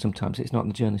realise sometimes it's not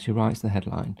the journalist who writes the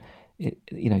headline.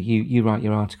 You write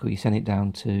your article, you send it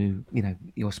down to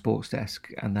your sports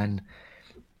desk, and then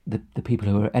the people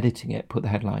who are editing it put the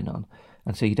headline on.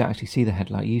 And so you don't actually see the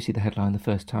headline. You see the headline the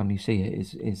first time you see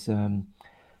it is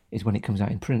when it comes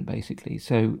out in print, basically.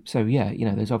 So yeah,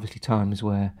 there's obviously times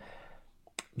where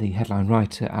the headline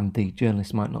writer and the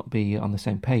journalist might not be on the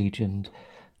same page, and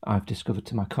I've discovered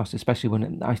to my cost, especially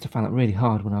when I used to find that really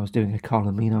hard when I was doing a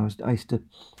column. I used to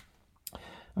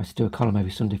do a column every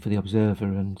Sunday for the Observer,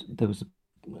 and there was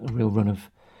a real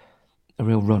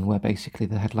run where basically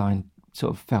the headline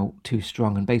sort of felt too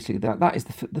strong, and basically that is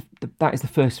the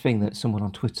first thing that someone on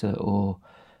Twitter or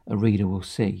a reader will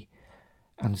see,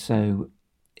 and so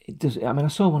it does. I mean, I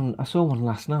saw one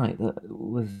last night that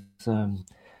was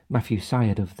Matthew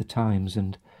Syed of the Times,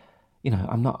 and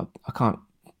I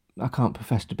can't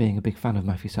profess to being a big fan of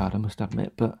Matthew Syed, I must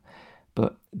admit, but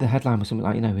the headline was something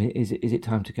like, is it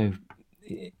time to go?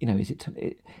 Is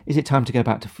it time to go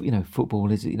back to football?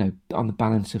 Is it on the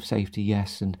balance of safety?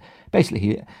 Yes, and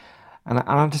basically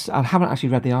I haven't actually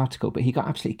read the article, but he got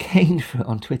absolutely caned for it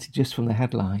on Twitter just from the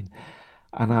headline,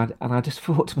 and I just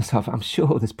thought to myself, I'm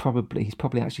sure he's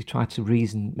probably actually tried to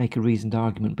make a reasoned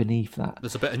argument beneath that.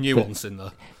 There's a bit of nuance in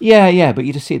there. Yeah, but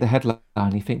you just see the headline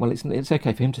and you think, well, it's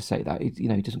okay for him to say that. He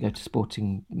doesn't go to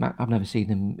sporting. I've never seen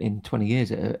him in 20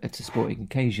 years at a sporting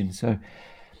occasion, so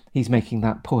he's making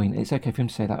that point. It's okay for him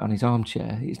to say that on his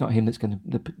armchair. It's not him that's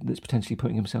potentially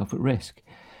putting himself at risk.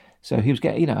 So he was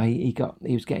getting,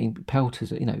 he was getting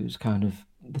pelters. It was kind of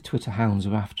the Twitter hounds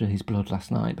were after his blood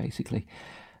last night, basically,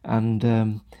 and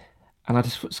I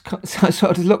just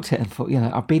sort of looked at it and thought,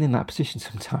 I've been in that position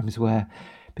sometimes where,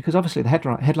 because obviously the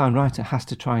headline writer has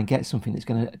to try and get something that's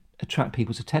going to attract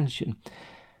people's attention,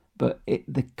 But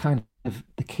the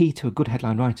key to a good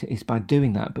headline writer is by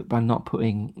doing that, but by not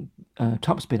putting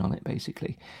topspin on it,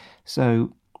 basically.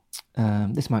 So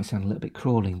this might sound a little bit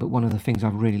crawling, but one of the things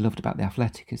I've really loved about The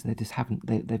Athletic is they're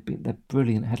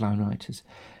brilliant headline writers.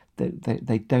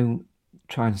 They don't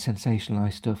try and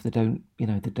sensationalise stuff. They don't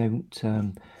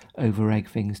over egg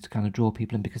things to kind of draw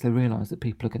people in, because they realise that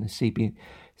people are going to see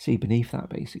beneath that,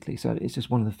 basically. So it's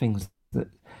just one of the things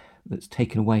that's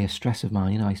taken away a stress of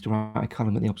mine. I used to write a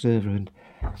column at The Observer, and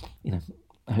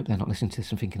I hope they're not listening to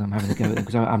this and thinking I'm having a go at them,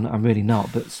 because I'm really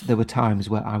not. But there were times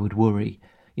where I would worry.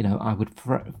 I would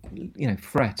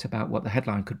fret about what the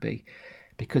headline could be,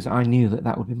 because I knew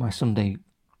that would be my Sunday.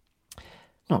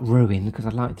 Not ruin, because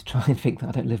I'd like to try and think that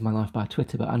I don't live my life by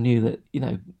Twitter, but I knew that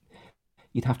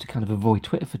you'd have to kind of avoid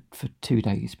Twitter for 2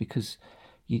 days, because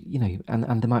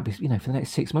and there might be for the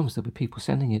next 6 months there'll be people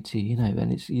sending it to you,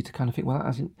 and it's you to kind of think,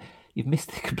 well, you've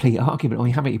missed the complete argument, or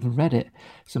you haven't even read it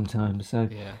sometimes. So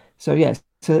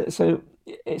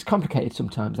it's complicated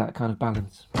sometimes, that kind of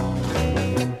balance.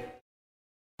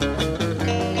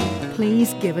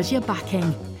 Please give us your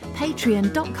backing.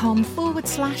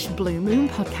 Patreon.com/Blue Moon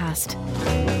Podcast.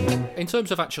 In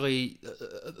terms of actually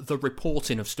the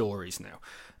reporting of stories now,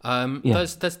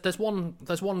 there's one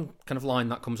kind of line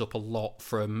that comes up a lot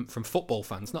from football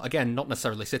fans. Not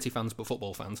necessarily City fans, but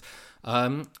football fans.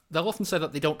 They'll often say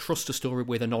that they don't trust a story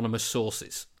with anonymous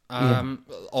sources,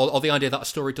 or the idea that a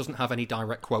story doesn't have any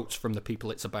direct quotes from the people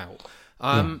it's about.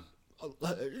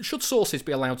 Should sources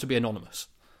be allowed to be anonymous?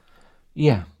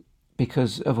 Yeah.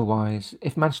 Because otherwise,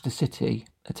 if Manchester City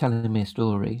are telling me a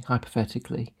story,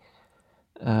 hypothetically,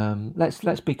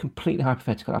 let's be completely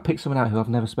hypothetical. I pick someone out who I've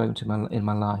never spoken to in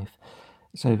my life.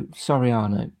 So,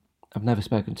 Soriano, I've never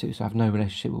spoken to, so I have no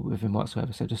relationship with him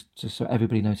whatsoever. So just so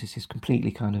everybody knows, it's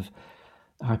completely kind of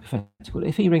hypothetical.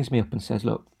 If he rings me up and says,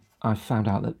 look, I've found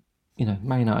out that,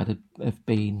 Man United have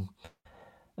been,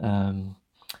 Man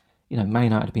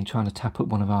United have been trying to tap up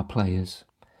one of our players,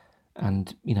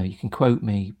 and you can quote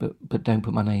me, but don't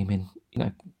put my name in.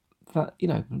 That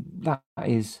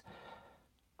is.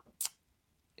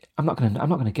 I'm not going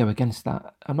to go against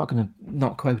that. I'm not going to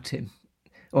not quote him,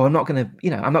 or I'm not going to.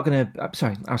 I'm not going to.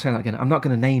 Sorry, I'll say that again. I'm not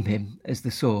going to name him as the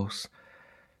source.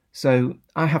 So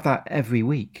I have that every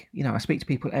week. I speak to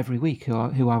people every week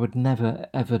who I would never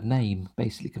ever name,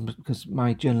 basically, because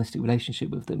my journalistic relationship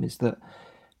with them is that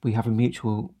we have a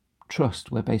mutual trust,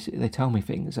 where basically they tell me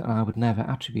things and I would never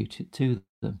attribute it to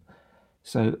them.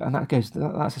 So, and that's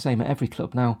the same at every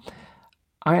club. Now,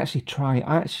 I actually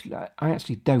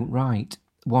don't write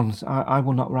once. I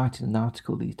will not write in an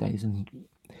article these days, and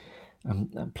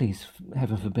please,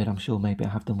 heaven forbid, I'm sure maybe I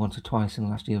have done once or twice in the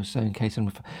last year or so, in case I'm.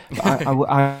 But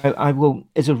I will,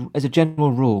 as a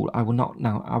general rule, I will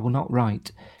not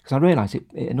write, because I realise it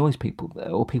annoys people,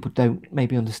 or people don't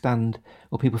maybe understand,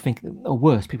 or people think, or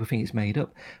worse, people think it's made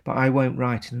up. But I won't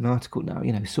write in an article now.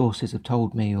 Sources have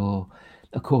told me, or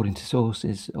according to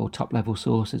sources, or top level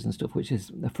sources and stuff, which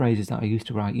is the phrases that I used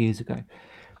to write years ago.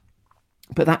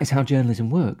 But that is how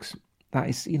journalism works. That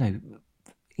is,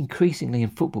 increasingly in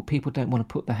football, people don't want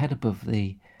to put their head above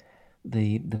the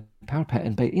parapet.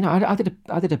 And I did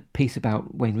a piece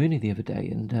about Wayne Rooney the other day,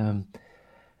 and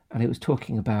it was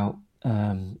talking about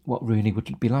what Rooney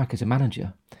would be like as a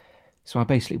manager. So I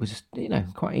basically was just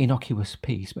quite an innocuous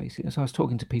piece, basically. So I was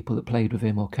talking to people that played with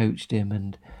him or coached him,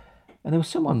 and there was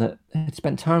someone that had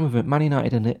spent time with him at Man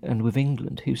United and with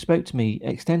England, who spoke to me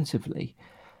extensively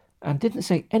and didn't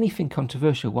say anything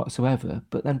controversial whatsoever,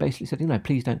 but then basically said,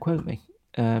 please don't quote me.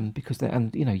 Because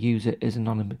use it as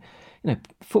anonymous.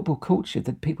 Football culture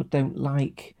that people don't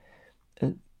like.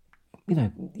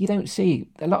 You don't see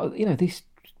a lot of these.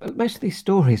 Most of these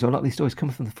stories, or a lot of these stories, come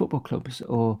from the football clubs,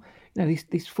 or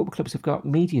these football clubs have got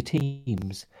media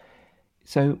teams.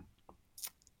 So,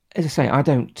 as I say, I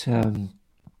don't.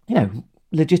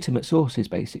 Legitimate sources,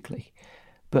 basically.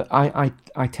 But I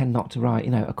tend not to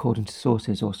write, according to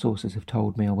sources, or sources have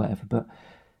told me, or whatever. But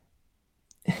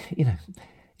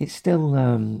it's still.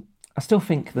 I still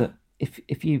think that if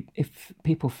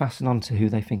people fasten on to who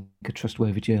they think are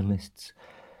trustworthy journalists,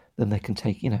 then they can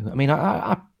take.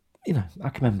 I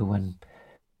can remember when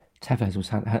Tevez was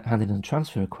handing in a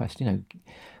transfer request.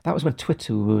 That was when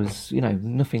Twitter was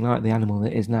nothing like the animal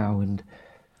it is now,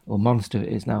 or monster it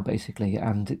is now, basically,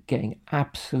 and getting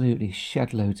absolutely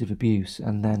shed loads of abuse,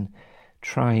 and then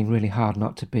trying really hard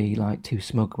not to be like too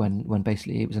smug when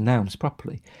basically it was announced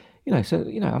properly.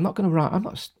 I'm not going to write. I'm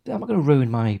not going to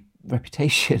ruin my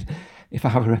reputation, if I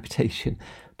have a reputation,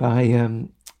 by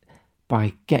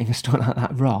getting a story like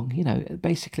that wrong.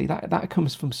 Basically that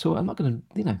comes from I'm not going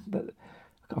to.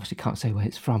 I obviously can't say where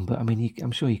it's from, but I mean,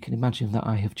 I'm sure you can imagine that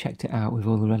I have checked it out with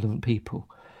all the relevant people.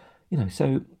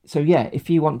 So yeah, if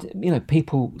you want,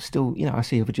 people still, I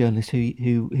see other journalists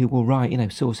who will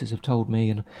write, sources have told me,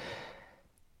 and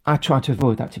I try to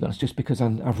avoid that, to be honest, just because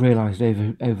I've realised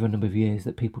over a number of years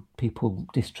that people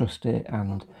distrust it,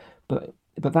 but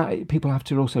that people have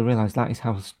to also realise that is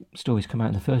how stories come out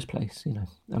in the first place.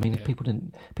 I mean, if people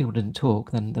didn't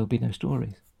talk, then there would be no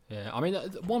stories. Yeah, I mean,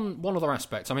 one other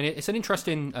aspect. I mean, it's an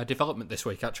interesting development this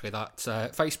week, actually, that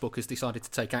Facebook has decided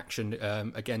to take action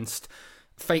against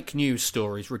fake news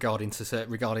stories regarding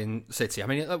City. I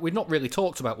mean, we've not really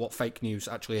talked about what fake news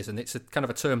actually is, and it's a kind of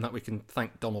a term that we can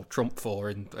thank Donald Trump for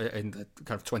in the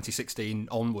kind of 2016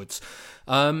 onwards.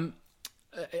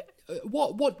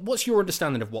 What's your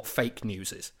understanding of what fake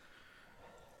news is?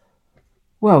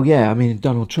 Well, yeah, I mean,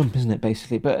 Donald Trump, isn't it,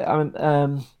 basically? But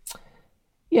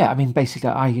yeah, I mean,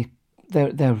 basically,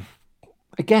 they're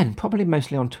again probably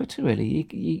mostly on Twitter. Really,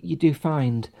 you do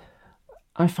find.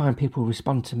 I find people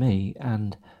respond to me,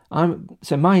 and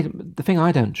the thing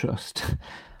I don't trust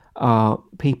are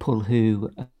people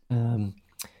who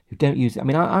don't use. I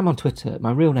mean, I'm on Twitter.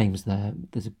 My real name's there.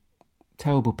 There's a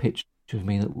terrible picture of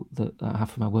me that I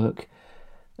have for my work,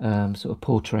 sort of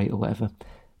portrait or whatever.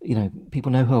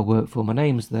 People know who I work for. My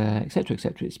name's there, etc.,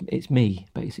 etc. It's me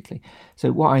basically.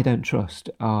 So what I don't trust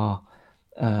are,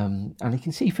 and you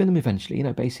can see through them eventually.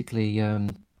 Basically.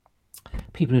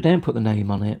 People who don't put the name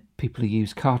on it, people who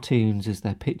use cartoons as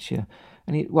their picture,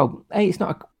 and it's not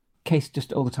a case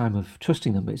just all the time of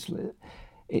trusting them, but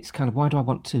it's kind of, why do I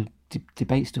want to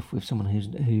debate stuff with someone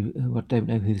who I don't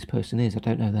know who this person is? I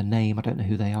don't know their name. I don't know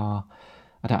who they are.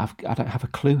 I don't have a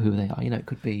clue who they are. It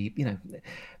could be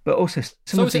but also is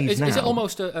it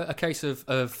almost a case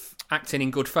of acting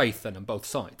in good faith then on both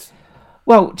sides?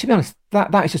 Well, to be honest,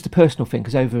 that is just a personal thing,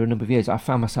 because over a number of years I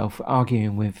found myself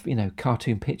arguing with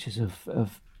cartoon pictures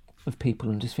of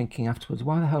people, and just thinking afterwards,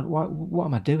 why the hell? What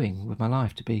am I doing with my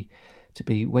life to be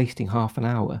wasting half an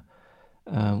hour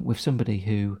with somebody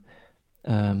who,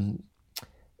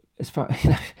 as far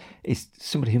is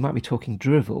somebody who might be talking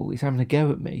drivel, is having a go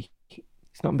at me.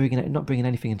 It's not bringing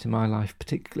anything into my life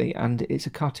particularly, and it's a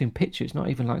cartoon picture. It's not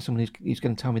even like someone who's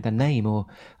going to tell me their name, or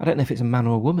I don't know if it's a man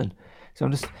or a woman. So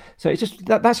it's just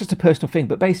that's just a personal thing.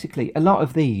 But basically, a lot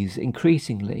of these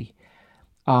increasingly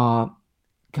are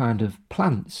kind of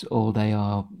plants, or they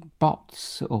are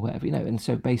bots, or whatever, And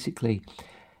so basically,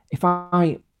 if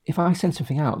I send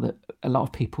something out that a lot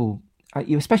of people,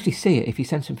 you especially see it if you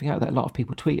send something out that a lot of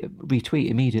people retweet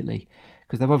immediately,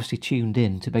 because they're obviously tuned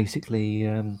in to basically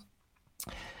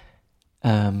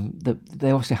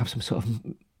they obviously have some sort of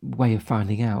way of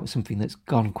finding out something that's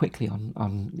gone quickly on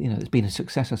that's been a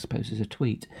success, I suppose, as a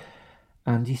tweet.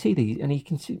 And you see these, and you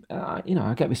can see,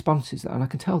 I get responses, and I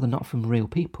can tell they're not from real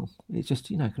people. It's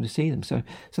just, I can just see them. So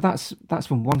that's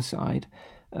from one side.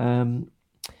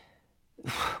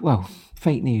 Well,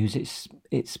 fake news. It's.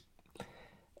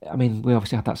 I mean, we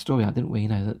obviously had that story out, didn't we?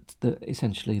 That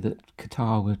essentially that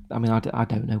Qatar would. I mean, I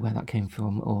don't know where that came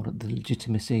from, or the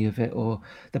legitimacy of it, or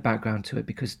the background to it,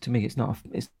 because to me, it's not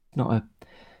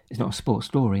a sports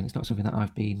story, and it's not something that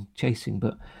I've been chasing.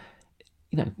 But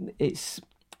it's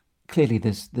clearly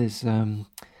there's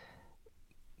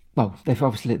well,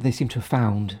 they seem to have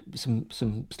found some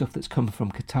stuff that's come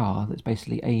from Qatar that's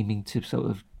basically aiming to sort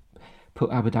of put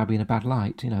Abu Dhabi in a bad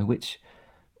light, which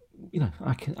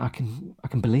I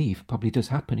can believe probably does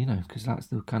happen, because that's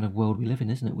the kind of world we live in,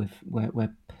 isn't it? With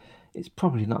where it's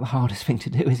probably not the hardest thing to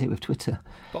do, is it, with Twitter?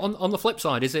 But on the flip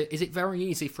side, is it very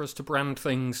easy for us to brand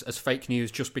things as fake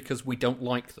news just because we don't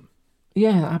like them?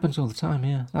 Yeah, that happens all the time.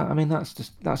 Yeah, I mean that's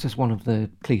just one of the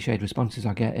cliched responses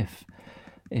I get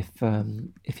if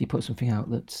you put something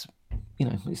out that's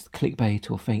it's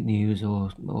clickbait or fake news or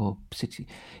City.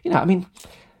 I mean,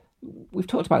 we've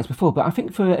talked about this before, but I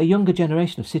think for a younger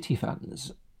generation of City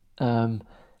fans,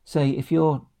 say if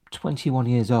you're 21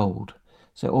 years old,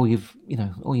 so all you've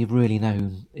really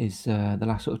known is the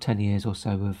last sort of 10 years or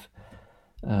so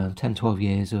of 10, 12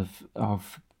 years of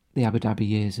the Abu Dhabi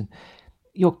years, and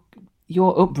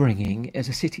your upbringing as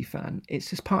a City fan, it's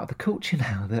just part of the culture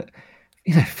now that,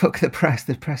 fuck the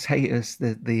press hate us,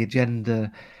 the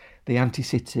agenda, the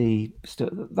anti-City stuff.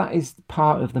 That is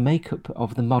part of the makeup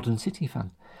of the modern City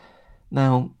fan.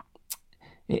 Now,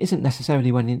 it isn't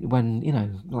necessarily when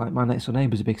like my next door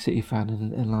neighbour's a big City fan,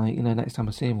 and like, next time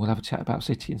I see him, we'll have a chat about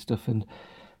City and stuff, and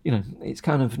it's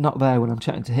kind of not there when I'm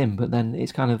chatting to him, but then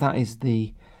it's kind of, that is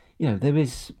the, there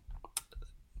is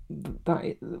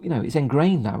that, it's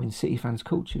ingrained now in City fans'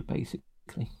 culture,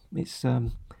 basically. It's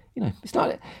it's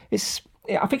not,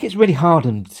 I think it's really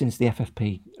hardened since the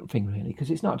FFP thing, really,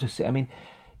 because it's not just, I mean,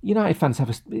 United fans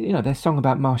have their song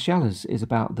about Martial is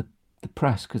about the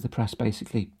press, because the press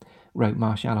basically wrote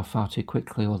Martial off far too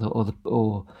quickly,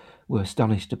 or were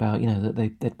astonished about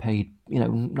that they'd paid,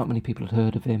 not many people had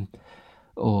heard of him,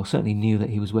 or certainly knew that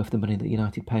he was worth the money that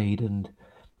United paid. And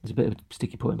there's a bit of a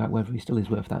sticky point about whether he still is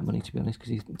worth that money, to be honest,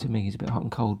 because to me he's a bit hot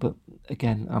and cold. But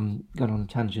again, I'm going on a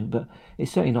tangent, but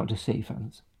it's certainly not just City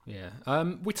fans. Yeah,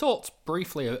 we talked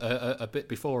briefly a bit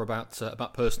before about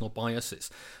personal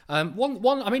biases. One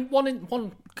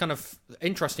kind of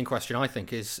interesting question I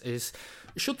think is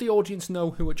should the audience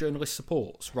know who a journalist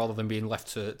supports rather than being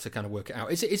left to kind of work it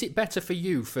out? Is it better for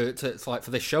you for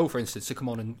this show, for instance, to come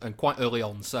on and quite early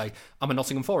on say I'm a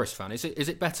Nottingham Forest fan? Is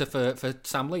it better for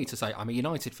Sam Lee to say I'm a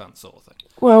United fan, sort of thing?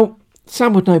 Well,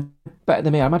 Sam would know better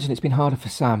than me. I imagine it's been harder for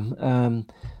Sam.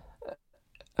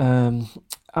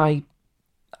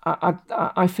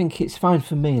 I think it's fine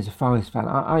for me as a Forest fan.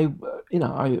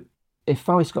 If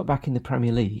Forest got back in the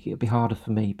Premier League, it'd be harder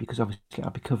for me because obviously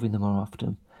I'd be covering them more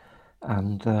often,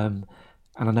 and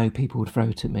I know people would throw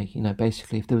it at me.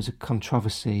 Basically, if there was a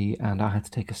controversy and I had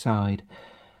to take a side,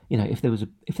 if there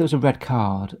was a red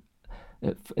card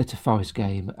at a Forest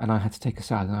game and I had to take a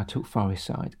side and I took Forest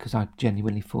side because I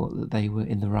genuinely thought that they were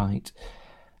in the right,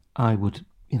 I would,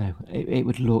 it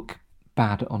would look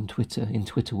bad on Twitter, in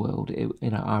Twitter world.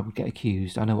 I would get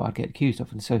accused. I know what I'd get accused of,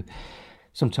 and so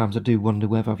sometimes I do wonder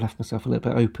whether I've left myself a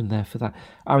little bit open there for that.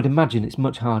 I would imagine it's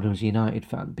much harder as a United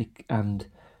fan, and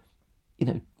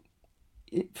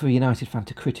for a United fan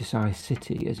to criticise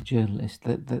City as a journalist,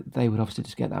 that they would obviously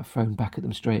just get that thrown back at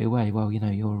them straight away. Well,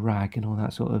 you're a rag and all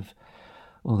that sort of,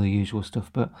 all the usual stuff.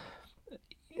 But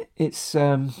it's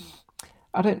I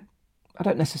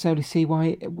don't necessarily see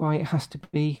why it has to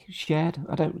be shared.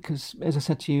 I don't, because as I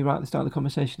said to you right at the start of the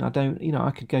conversation, I don't.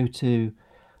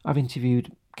 I've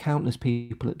interviewed countless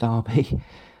people at Derby.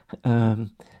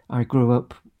 I grew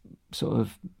up sort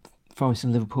of Forest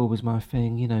and Liverpool was my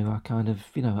thing.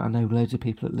 I know loads of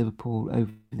people at Liverpool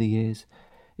over the years.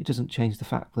 It doesn't change the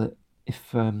fact that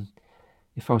if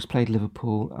Forest played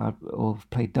Liverpool or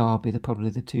played Derby, they're probably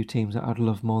the two teams that I'd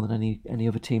love more than any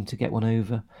other team to get one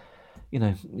over.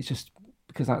 It's just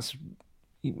because that's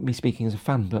me speaking as a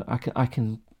fan, but I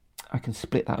can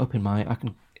split that up in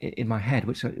my head,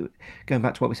 which, going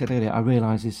back to what we said earlier, I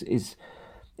realise is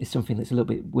something that's a little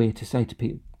bit weird to say to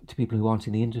people who aren't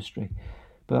in the industry.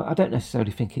 But I don't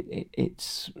necessarily think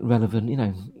it's relevant.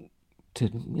 Do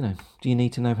you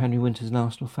need to know Henry Winter's an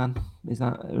Arsenal fan? Is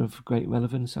that of great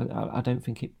relevance? I don't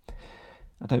think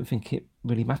it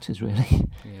really matters, really.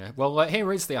 Yeah. Well,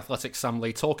 here is the Athletic Sam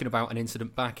Lee talking about an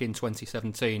incident back in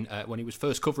 2017 when he was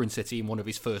first covering City in one of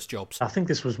his first jobs. I think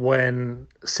this was when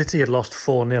City had lost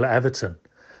 4-0 at Everton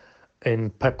in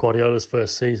Pep Guardiola's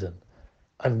first season.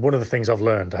 And one of the things I've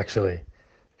learned, actually,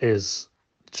 is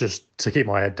just to keep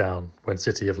my head down when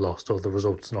City have lost or the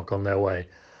results not gone their way.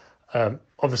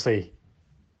 Obviously,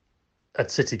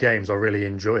 at City games, I really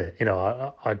enjoy it.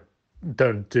 I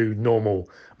don't do normal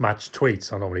match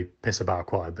tweets. I normally piss about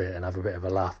quite a bit and have a bit of a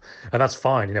laugh, and that's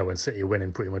fine, when City are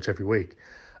winning pretty much every week.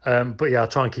 But yeah, I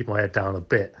try and keep my head down a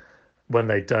bit when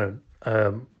they don't,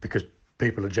 because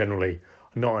people are generally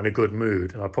not in a good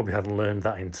mood, and I probably hadn't learned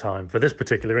that in time for this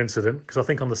particular incident, because I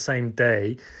think on the same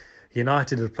day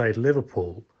United had played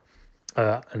Liverpool,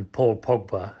 and Paul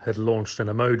Pogba had launched an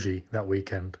emoji that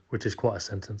weekend, which is quite a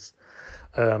sentence.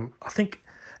 I think,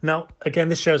 now, again,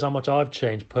 this shows how much I've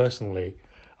changed personally.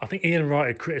 I think Ian Wright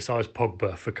had criticised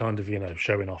Pogba for kind of,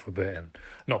 showing off a bit and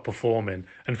not performing.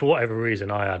 And for whatever reason,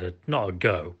 I had not a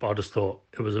go, but I just thought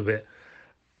it was a bit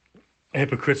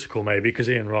hypocritical maybe, because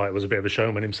Ian Wright was a bit of a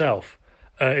showman himself.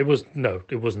 It was no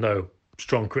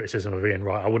strong criticism of Ian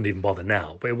Wright. I wouldn't even bother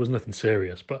now, but it was nothing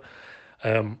serious. But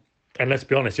and let's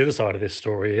be honest, the other side of this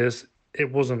story is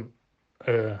it wasn't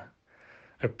a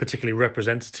particularly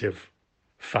representative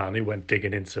fan who went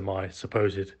digging into my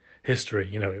supposed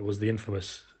history. It was the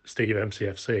infamous Steve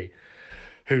MCFC,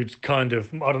 who'd kind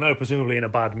of, I don't know, presumably in a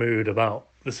bad mood about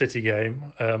the City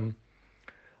game,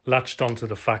 latched onto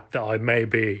the fact that I may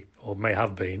be, or may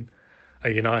have been,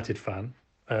 a United fan.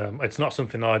 It's not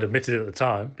something I'd admitted at the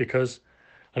time because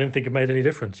I didn't think it made any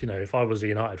difference. If I was a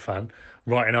United fan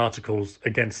writing articles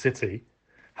against City,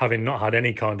 having not had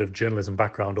any kind of journalism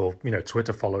background or,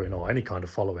 Twitter following or any kind of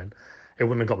following, it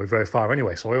wouldn't have got me very far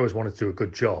anyway. So I always wanted to do a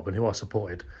good job, and who I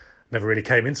supported never really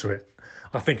came into it.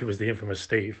 I think it was the infamous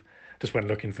Steve. Just went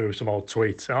looking through some old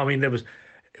tweets. I mean, it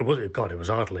was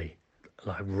hardly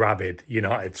like rabid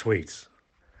United tweets.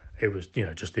 It was,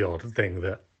 just the odd thing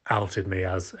that outed me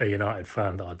as a United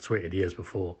fan that I'd tweeted years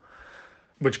before,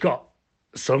 which got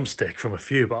some stick from a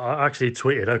few, but I actually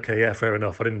tweeted, okay, yeah, fair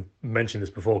enough. I didn't mention this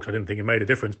before because I didn't think it made a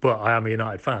difference, but I am a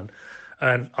United fan.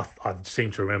 And I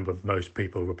seem to remember most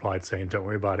people replied saying, don't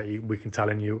worry about it, we can tell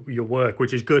in your work,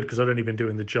 which is good because I've only been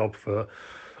doing the job for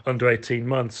under 18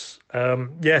 months.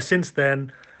 Since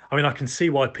then, I mean, I can see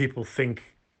why people think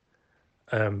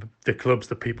the clubs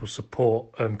that people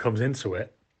support comes into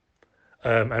it.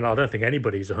 And I don't think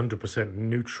anybody's 100%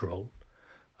 neutral.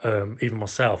 Even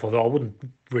myself, although I wouldn't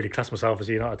really class myself as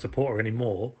a United supporter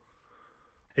anymore.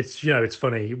 It's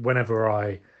funny whenever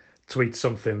I tweet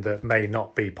something that may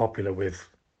not be popular with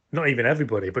not even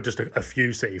everybody, but just a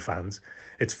few City fans.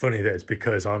 It's funny that it's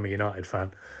because I'm a United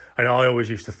fan. And I always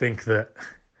used to think that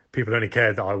people only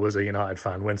cared that I was a United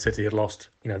fan when City had lost.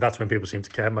 That's when people seem to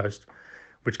care most,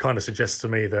 which kind of suggests to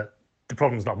me that the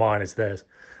problem's not mine, it's theirs.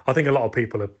 I think a lot of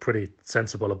people are pretty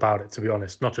sensible about it, to be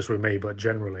honest, not just with me, but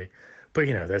generally. But,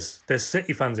 there's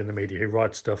City fans in the media who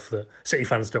write stuff that City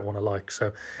fans don't want to like.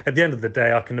 So at the end of the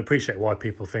day, I can appreciate why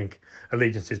people think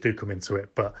allegiances do come into it,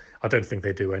 but I don't think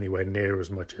they do anywhere near as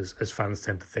much as fans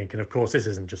tend to think. And of course, this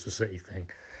isn't just a City thing.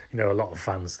 A lot of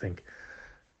fans think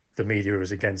the media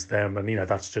is against them, and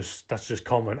that's just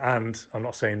common. And I'm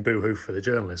not saying boo-hoo for the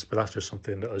journalists, but that's just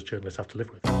something that us journalists have to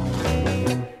live with.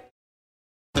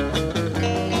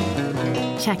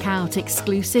 Check out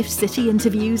exclusive City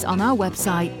interviews on our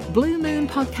website,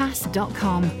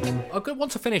 bluemoonpodcast.com. I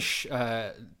want to finish,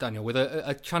 Daniel, with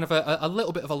a kind of a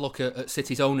little bit of a look at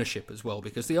City's ownership as well,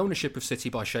 because the ownership of City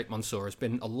by Sheikh Mansour has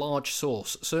been a large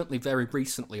source, certainly very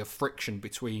recently, of friction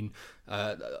between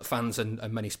fans and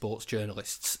many sports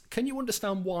journalists. Can you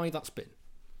understand why that's been?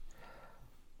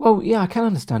 Well, yeah, I can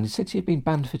understand. City have been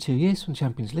banned for 2 years from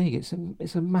Champions League. It's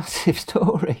a massive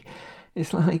story.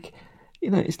 It's like,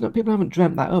 it's not, people haven't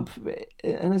dreamt that up.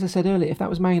 And as I said earlier, if that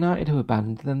was Man United who were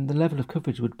banned, then the level of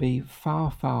coverage would be far,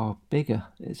 far bigger.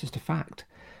 It's just a fact.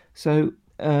 So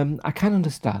I can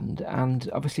understand. And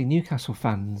obviously Newcastle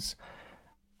fans,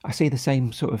 I see the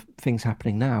same sort of things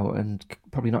happening now, and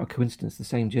probably not a coincidence, the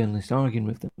same journalists arguing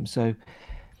with them. So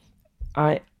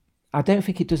I don't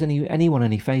think it does anyone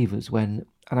any favours when,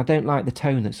 and I don't like the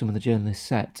tone that some of the journalists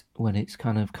set when it's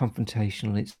kind of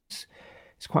confrontational.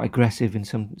 It's quite aggressive in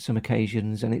some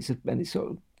occasions, and it's sort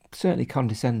of certainly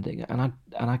condescending. And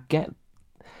I get,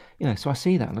 so I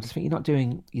see that, and I just think you're not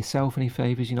doing yourself any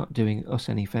favours, you're not doing us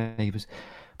any favours.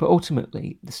 But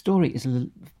ultimately, the story is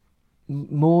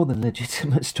more than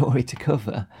legitimate story to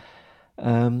cover.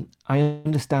 I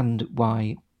understand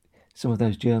why some of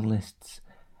those journalists,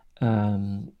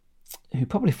 who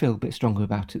probably feel a bit stronger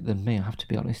about it than me, I have to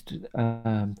be honest,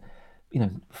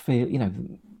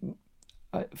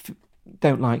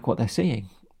 don't like what they're seeing.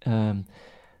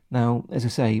 Now, as I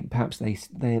say, perhaps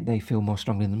they feel more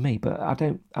strongly than me, but I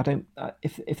don't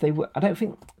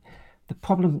think the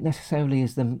problem necessarily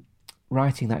is them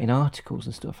writing that in articles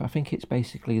and stuff. I think it's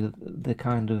basically the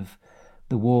kind of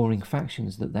the warring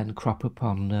factions that then crop up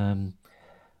on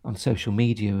social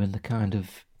media, and the kind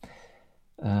of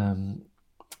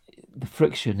the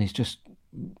friction is just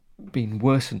being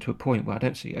worsened to a point where I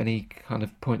don't see any kind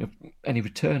of point of any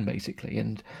return, basically.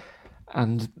 And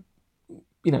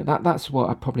that's what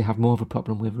I probably have more of a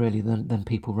problem with, really, than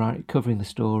people covering the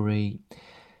story,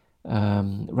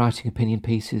 writing opinion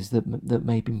pieces that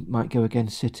maybe might go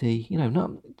against City.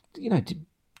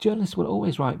 Journalists will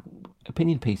always write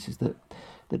opinion pieces that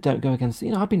don't go against.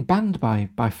 I've been banned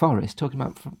by Forest, talking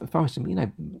about Forest.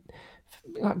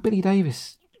 Like Billy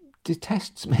Davis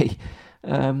detests me.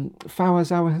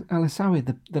 Fawaz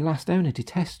Al-Asawi, the last owner,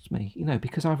 detests me,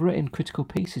 because I've written critical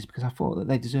pieces because I thought that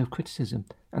they deserve criticism,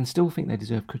 and still think they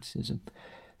deserve criticism.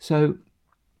 So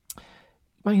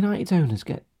Man United's owners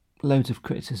get loads of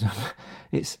criticism.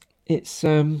 It's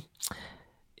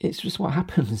just what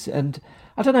happens, and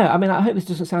I don't know. I mean, I hope this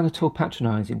doesn't sound at all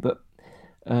patronising, but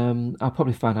I'll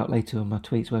probably find out later on my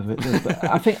tweets whether it will. But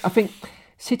I think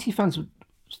City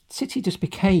just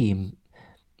became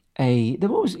they've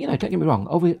always, don't get me wrong,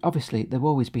 obviously they've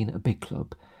always been a big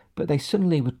club, but they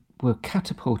suddenly were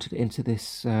catapulted into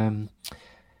this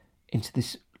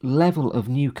level of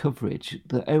new coverage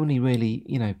that only really,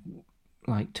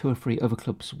 like 2 or 3 other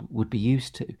clubs would be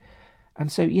used to.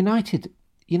 And so United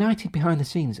behind the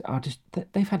scenes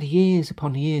they've had years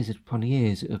upon years upon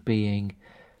years of being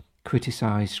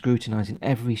criticised, scrutinised in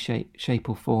every shape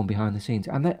or form behind the scenes,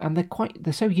 and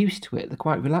they're so used to it, they're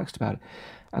quite relaxed about it,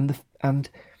 and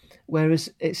whereas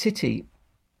at City,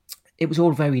 it was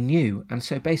all very new, and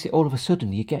so basically all of a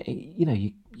sudden you get,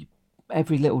 you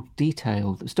every little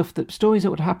detail, stories that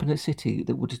would happen at City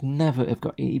that would just never have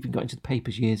even got into the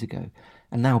papers years ago,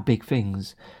 and now big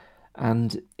things,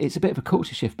 and it's a bit of a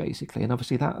culture shift basically, and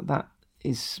obviously that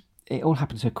is it all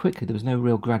happened so quickly. There was no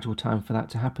real gradual time for that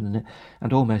to happen,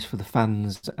 and almost for the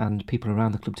fans and people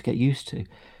around the club to get used to.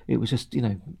 It was just,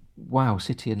 wow,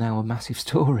 City are now a massive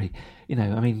story.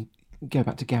 I mean, go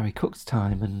back to Gary Cook's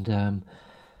time, and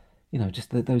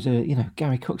those are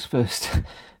Gary Cook's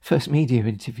first media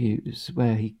interviews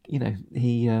where he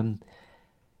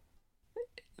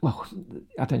well,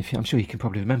 I don't know if I'm sure you can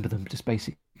probably remember them. Just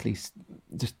basically,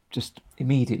 just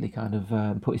immediately kind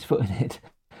of put his foot in it,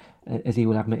 as he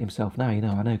will admit himself now. I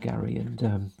know Gary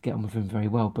and get on with him very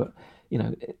well, but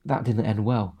that didn't end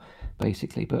well,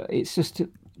 basically. But it's just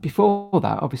before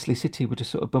that, obviously, City were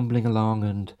just sort of bumbling along,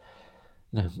 and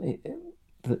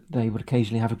they would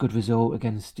occasionally have a good result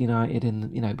against United,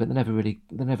 but they never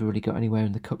really got anywhere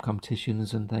in the cup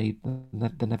competitions, and they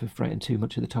never threatened too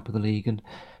much at the top of the league, and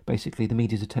basically the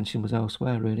media's attention was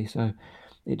elsewhere, really. So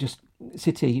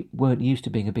City weren't used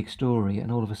to being a big story,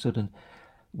 and all of a sudden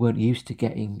weren't used to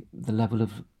getting the level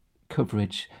of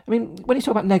coverage. I mean, when you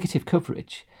talk about negative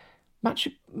coverage, my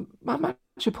match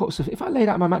reports if I laid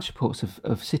out my match reports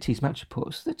of City's match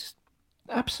reports, they're just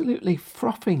absolutely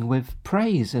frothing with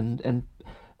praise and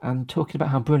talking about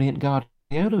how brilliant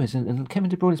Guardiola is, and Kevin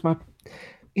De Bruyne is my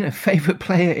favourite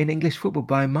player in English football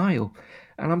by a mile,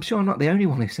 and I'm sure I'm not the only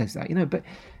one who says that, but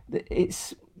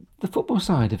it's the football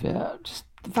side of it, just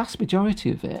the vast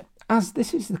majority of it. As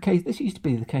this is the case, this used to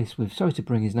be the case with, sorry to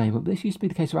bring his name up, but this used to be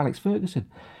the case with Alex Ferguson.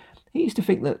 He used to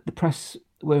think that the press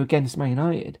were against Man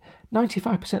United.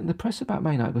 95% of the press about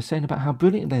Man United was saying about how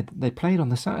brilliant they played on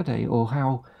the Saturday, or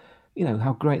how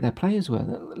great their players were.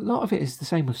 A lot of it is the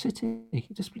same with City.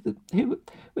 Just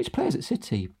which players at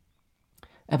City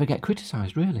ever get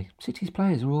criticised, really? City's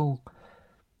players are all,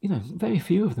 very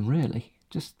few of them, really.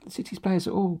 Just City's players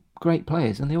are all great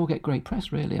players, and they all get great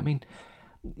press, really. I mean,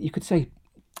 you could say,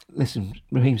 listen,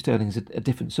 Raheem Sterling's a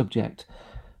different subject.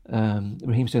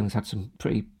 Raheem Sterling's had some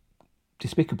pretty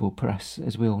despicable press,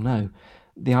 as we all know.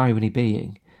 The irony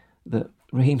being that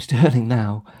Raheem Sterling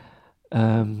now,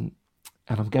 and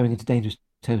I'm going into dangerous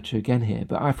territory again here,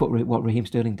 but I thought what Raheem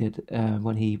Sterling did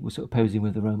when he was sort of posing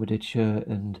with the Real Madrid shirt,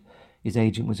 and his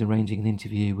agent was arranging an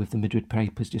interview with the Madrid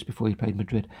papers just before he played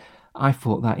Madrid, I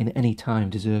thought that in any time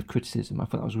deserved criticism. I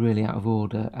thought that was really out of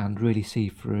order and really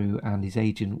see-through, and his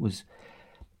agent was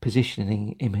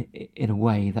positioning him in a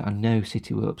way that I know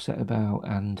City were upset about,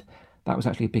 and that was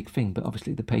actually a big thing. But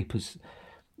obviously the papers,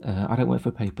 I don't work for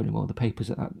a paper anymore, the papers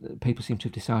seem to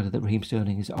have decided that Raheem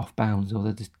Sterling is off bounds, or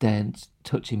they just daren't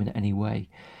touch him in any way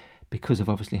because of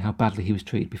obviously how badly he was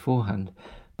treated beforehand.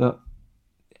 But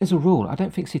as a rule, I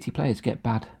don't think City players get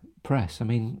bad press. I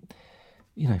mean,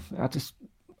 I just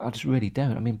really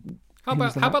don't. I mean, how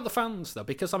about the fans, though?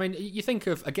 Because, I mean, you think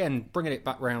of, again, bringing it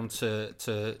back round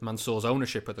to Mansour's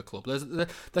ownership of the club.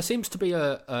 There seems to be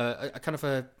a kind of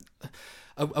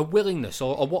a willingness,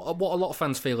 or what a lot of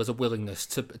fans feel is a willingness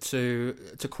to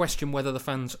question whether the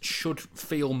fans should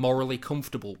feel morally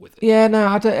comfortable with it. Yeah,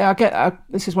 no,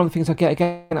 this is one of the things I get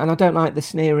again, and I don't like the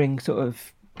sneering sort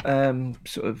of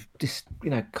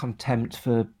contempt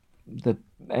for the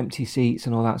empty seats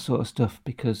and all that sort of stuff,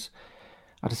 because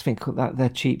I just think that they're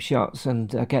cheap shots,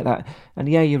 and I get that. And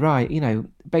yeah, you're right.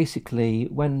 Basically,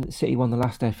 when City won the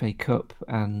last FA Cup,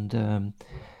 and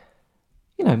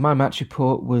my match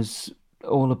report was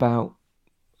all about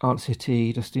aren't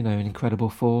City just an incredible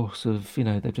force of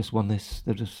they've just won this,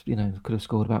 they've just could have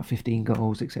scored about 15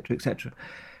 goals, etc., etc.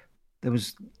 There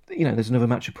was there's another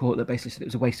match report that basically said it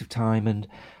was a waste of time, and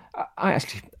I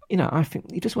actually I think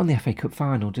you just won the FA Cup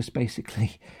final, just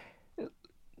basically.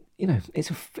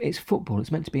 It's football.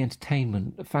 It's meant to be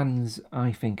entertainment. Fans,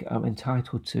 I think, are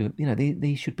entitled to.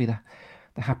 These should be the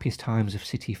happiest times of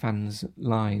City fans'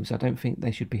 lives. I don't think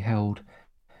they should be held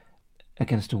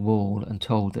against a wall and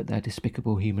told that they're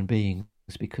despicable human beings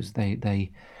because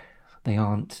they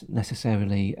aren't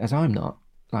necessarily, as I'm not,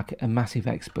 like a massive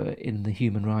expert in the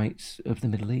human rights of the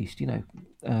Middle East.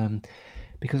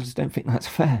 Because I just don't think that's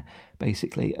fair.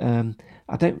 Basically, I'd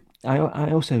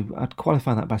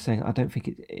qualify that by saying I don't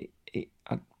think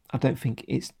I don't think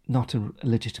it's not a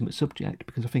legitimate subject,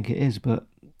 because I think it is, but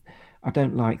I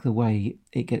don't like the way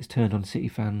it gets turned on City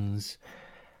fans.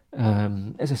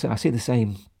 As I said, I see the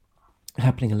same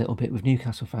happening a little bit with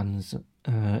Newcastle fans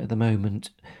at the moment,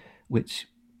 which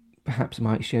perhaps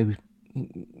might show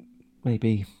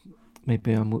maybe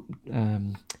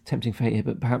I'm tempting fate here,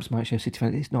 but perhaps might show City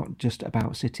fans it's not just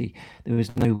about City. There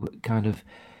is no kind of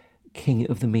king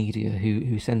of the media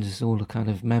who sends us all a kind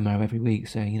of memo every week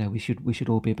saying we should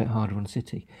all be a bit harder on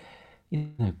City.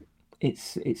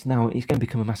 It's going to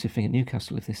become a massive thing at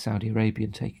Newcastle if this Saudi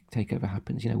Arabian takeover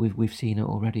happens. We've seen it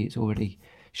already. It's already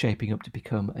shaping up to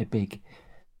become a big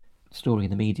story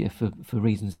in the media for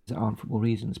reasons that aren't football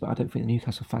reasons. But I don't think the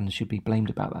Newcastle fans should be blamed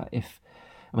about that.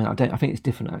 I think it's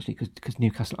different actually because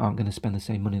Newcastle aren't going to spend the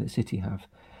same money that City have.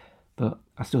 But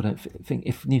I still don't think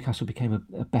if Newcastle became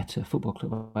a better football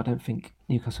club, I don't think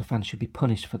Newcastle fans should be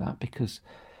punished for that because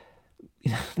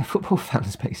they're football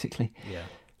fans basically.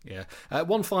 Yeah.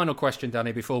 One final question,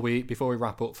 Danny, before we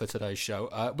wrap up for today's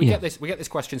show. We get this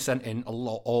question sent in a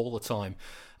lot all the time.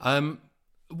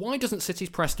 Why doesn't City's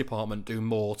press department do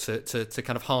more to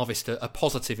kind of harvest a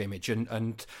positive image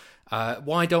and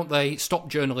why don't they stop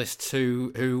journalists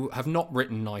who have not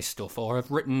written nice stuff or have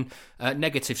written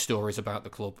negative stories about the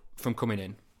club from coming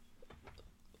in?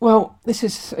 Well, this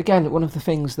is, again, one of the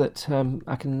things that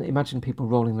I can imagine people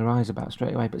rolling their eyes about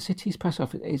straight away, but City's press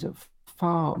office is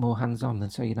far more hands-on than,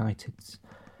 say, United's.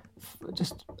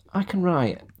 I can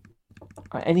write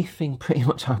anything pretty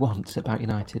much I want about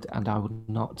United and I would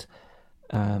not,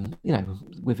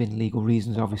 within legal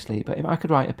reasons, obviously, but if I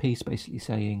could write a piece basically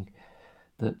saying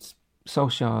that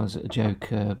Solskjaer's a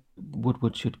joker,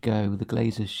 Woodward should go, the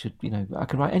Glazers should, I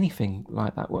can write anything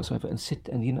like that whatsoever and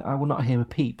I will not hear a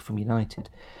peep from United.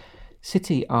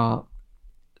 City are,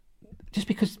 just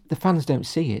because the fans don't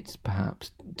see it, perhaps,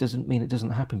 doesn't mean it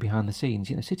doesn't happen behind the scenes.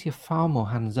 City are far more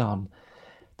hands-on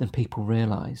than people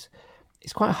realise.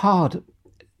 It's quite hard,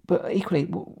 but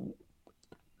equally,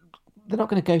 they're not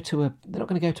going to go to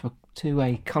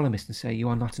a columnist and say you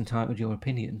are not entitled to your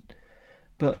opinion.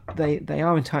 But they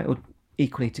are entitled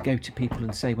equally to go to people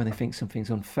and say when they think something's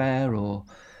unfair or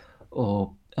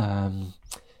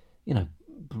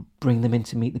bring them in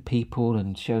to meet the people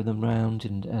and show them round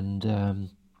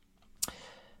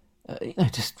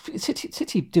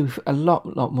City do a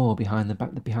lot more behind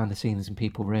the scenes than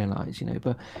people realise.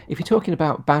 But if you're talking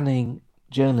about banning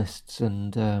journalists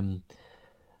and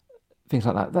things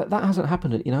like that hasn't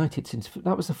happened at United since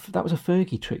that was a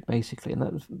Fergie trick basically, I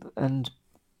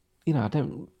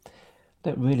don't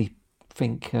really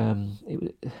think Fergie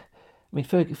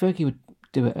would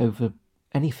do it over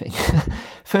anything.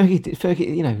 Fergie,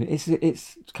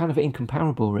 it's kind of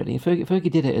incomparable really.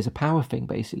 Fergie did it as a power thing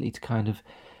basically to kind of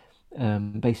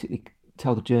basically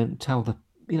tell the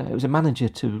it was a manager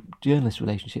to journalist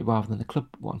relationship rather than the club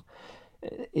one.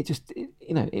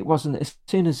 It wasn't, as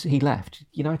soon as he left,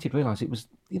 United realised it was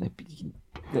that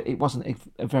it wasn't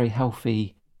a very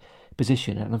healthy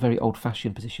position and a very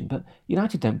old-fashioned position. But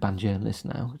United don't ban journalists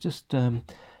now.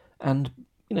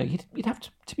 You'd have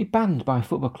to be banned by a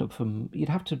football club you'd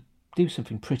have to do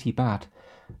something pretty bad,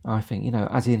 I think.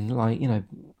 As in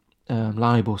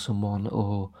libel someone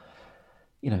or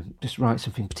just write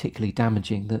something particularly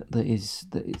damaging that is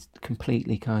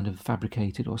completely kind of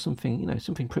fabricated or something.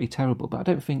 Something pretty terrible. But I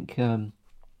don't think when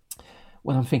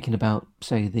I'm thinking about,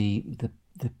 say, the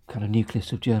kind of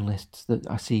nucleus of journalists that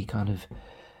I see kind of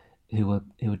who are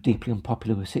deeply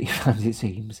unpopular with City fans, it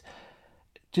seems,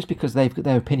 just because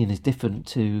their opinion is different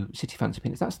to City fans'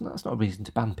 opinions, that's not a reason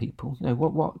to ban people.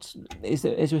 What is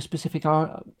there a specific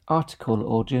article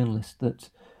or journalist that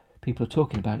people are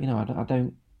talking about?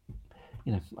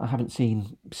 I haven't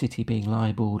seen City being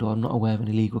libelled, or I'm not aware of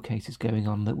any legal cases going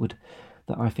on that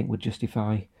I think would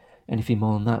justify anything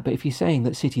more than that. But if you're saying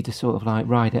that City just sort of like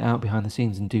ride it out behind the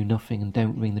scenes and do nothing and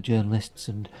don't ring the journalists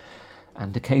and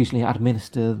occasionally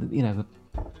administer,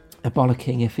 a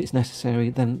bollocking if it's necessary,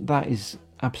 then that is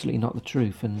absolutely not the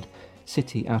truth. And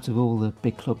City, out of all the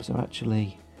big clubs, are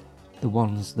actually the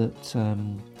ones that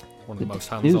one of the most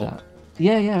hands-on. Do that.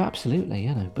 Yeah,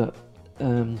 absolutely. But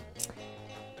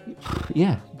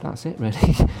that's it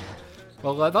really.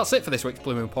 Well, that's it for this week's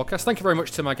Blue Moon podcast. Thank you very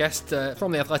much to my guest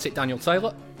from The Athletic, Daniel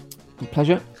Taylor.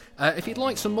 Pleasure. If you'd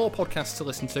like some more podcasts to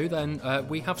listen to, then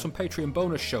we have some Patreon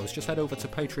bonus shows. Just head over to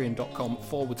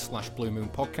patreon.com/Blue Moon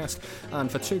Podcast,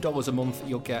 and for $2 a month,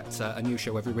 you'll get a new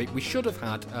show every week. We should have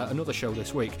had another show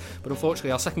this week, but unfortunately,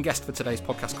 our second guest for today's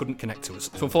podcast couldn't connect to us.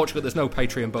 So unfortunately, there's no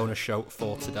Patreon bonus show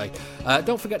for today.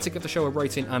 Don't forget to give the show a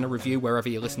rating and a review wherever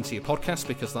you listen to your podcast,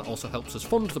 because that also helps us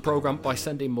fund the programme by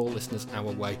sending more listeners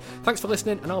our way. Thanks for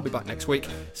listening, and I'll be back next week.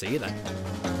 See you then.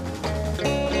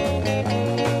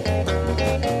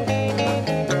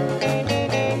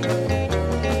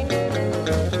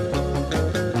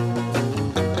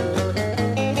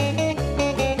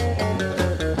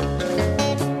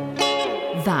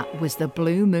 That was the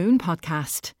Blue Moon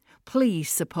Podcast. Please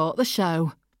support the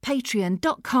show.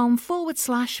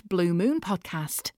 Patreon.com/Blue Moon Podcast.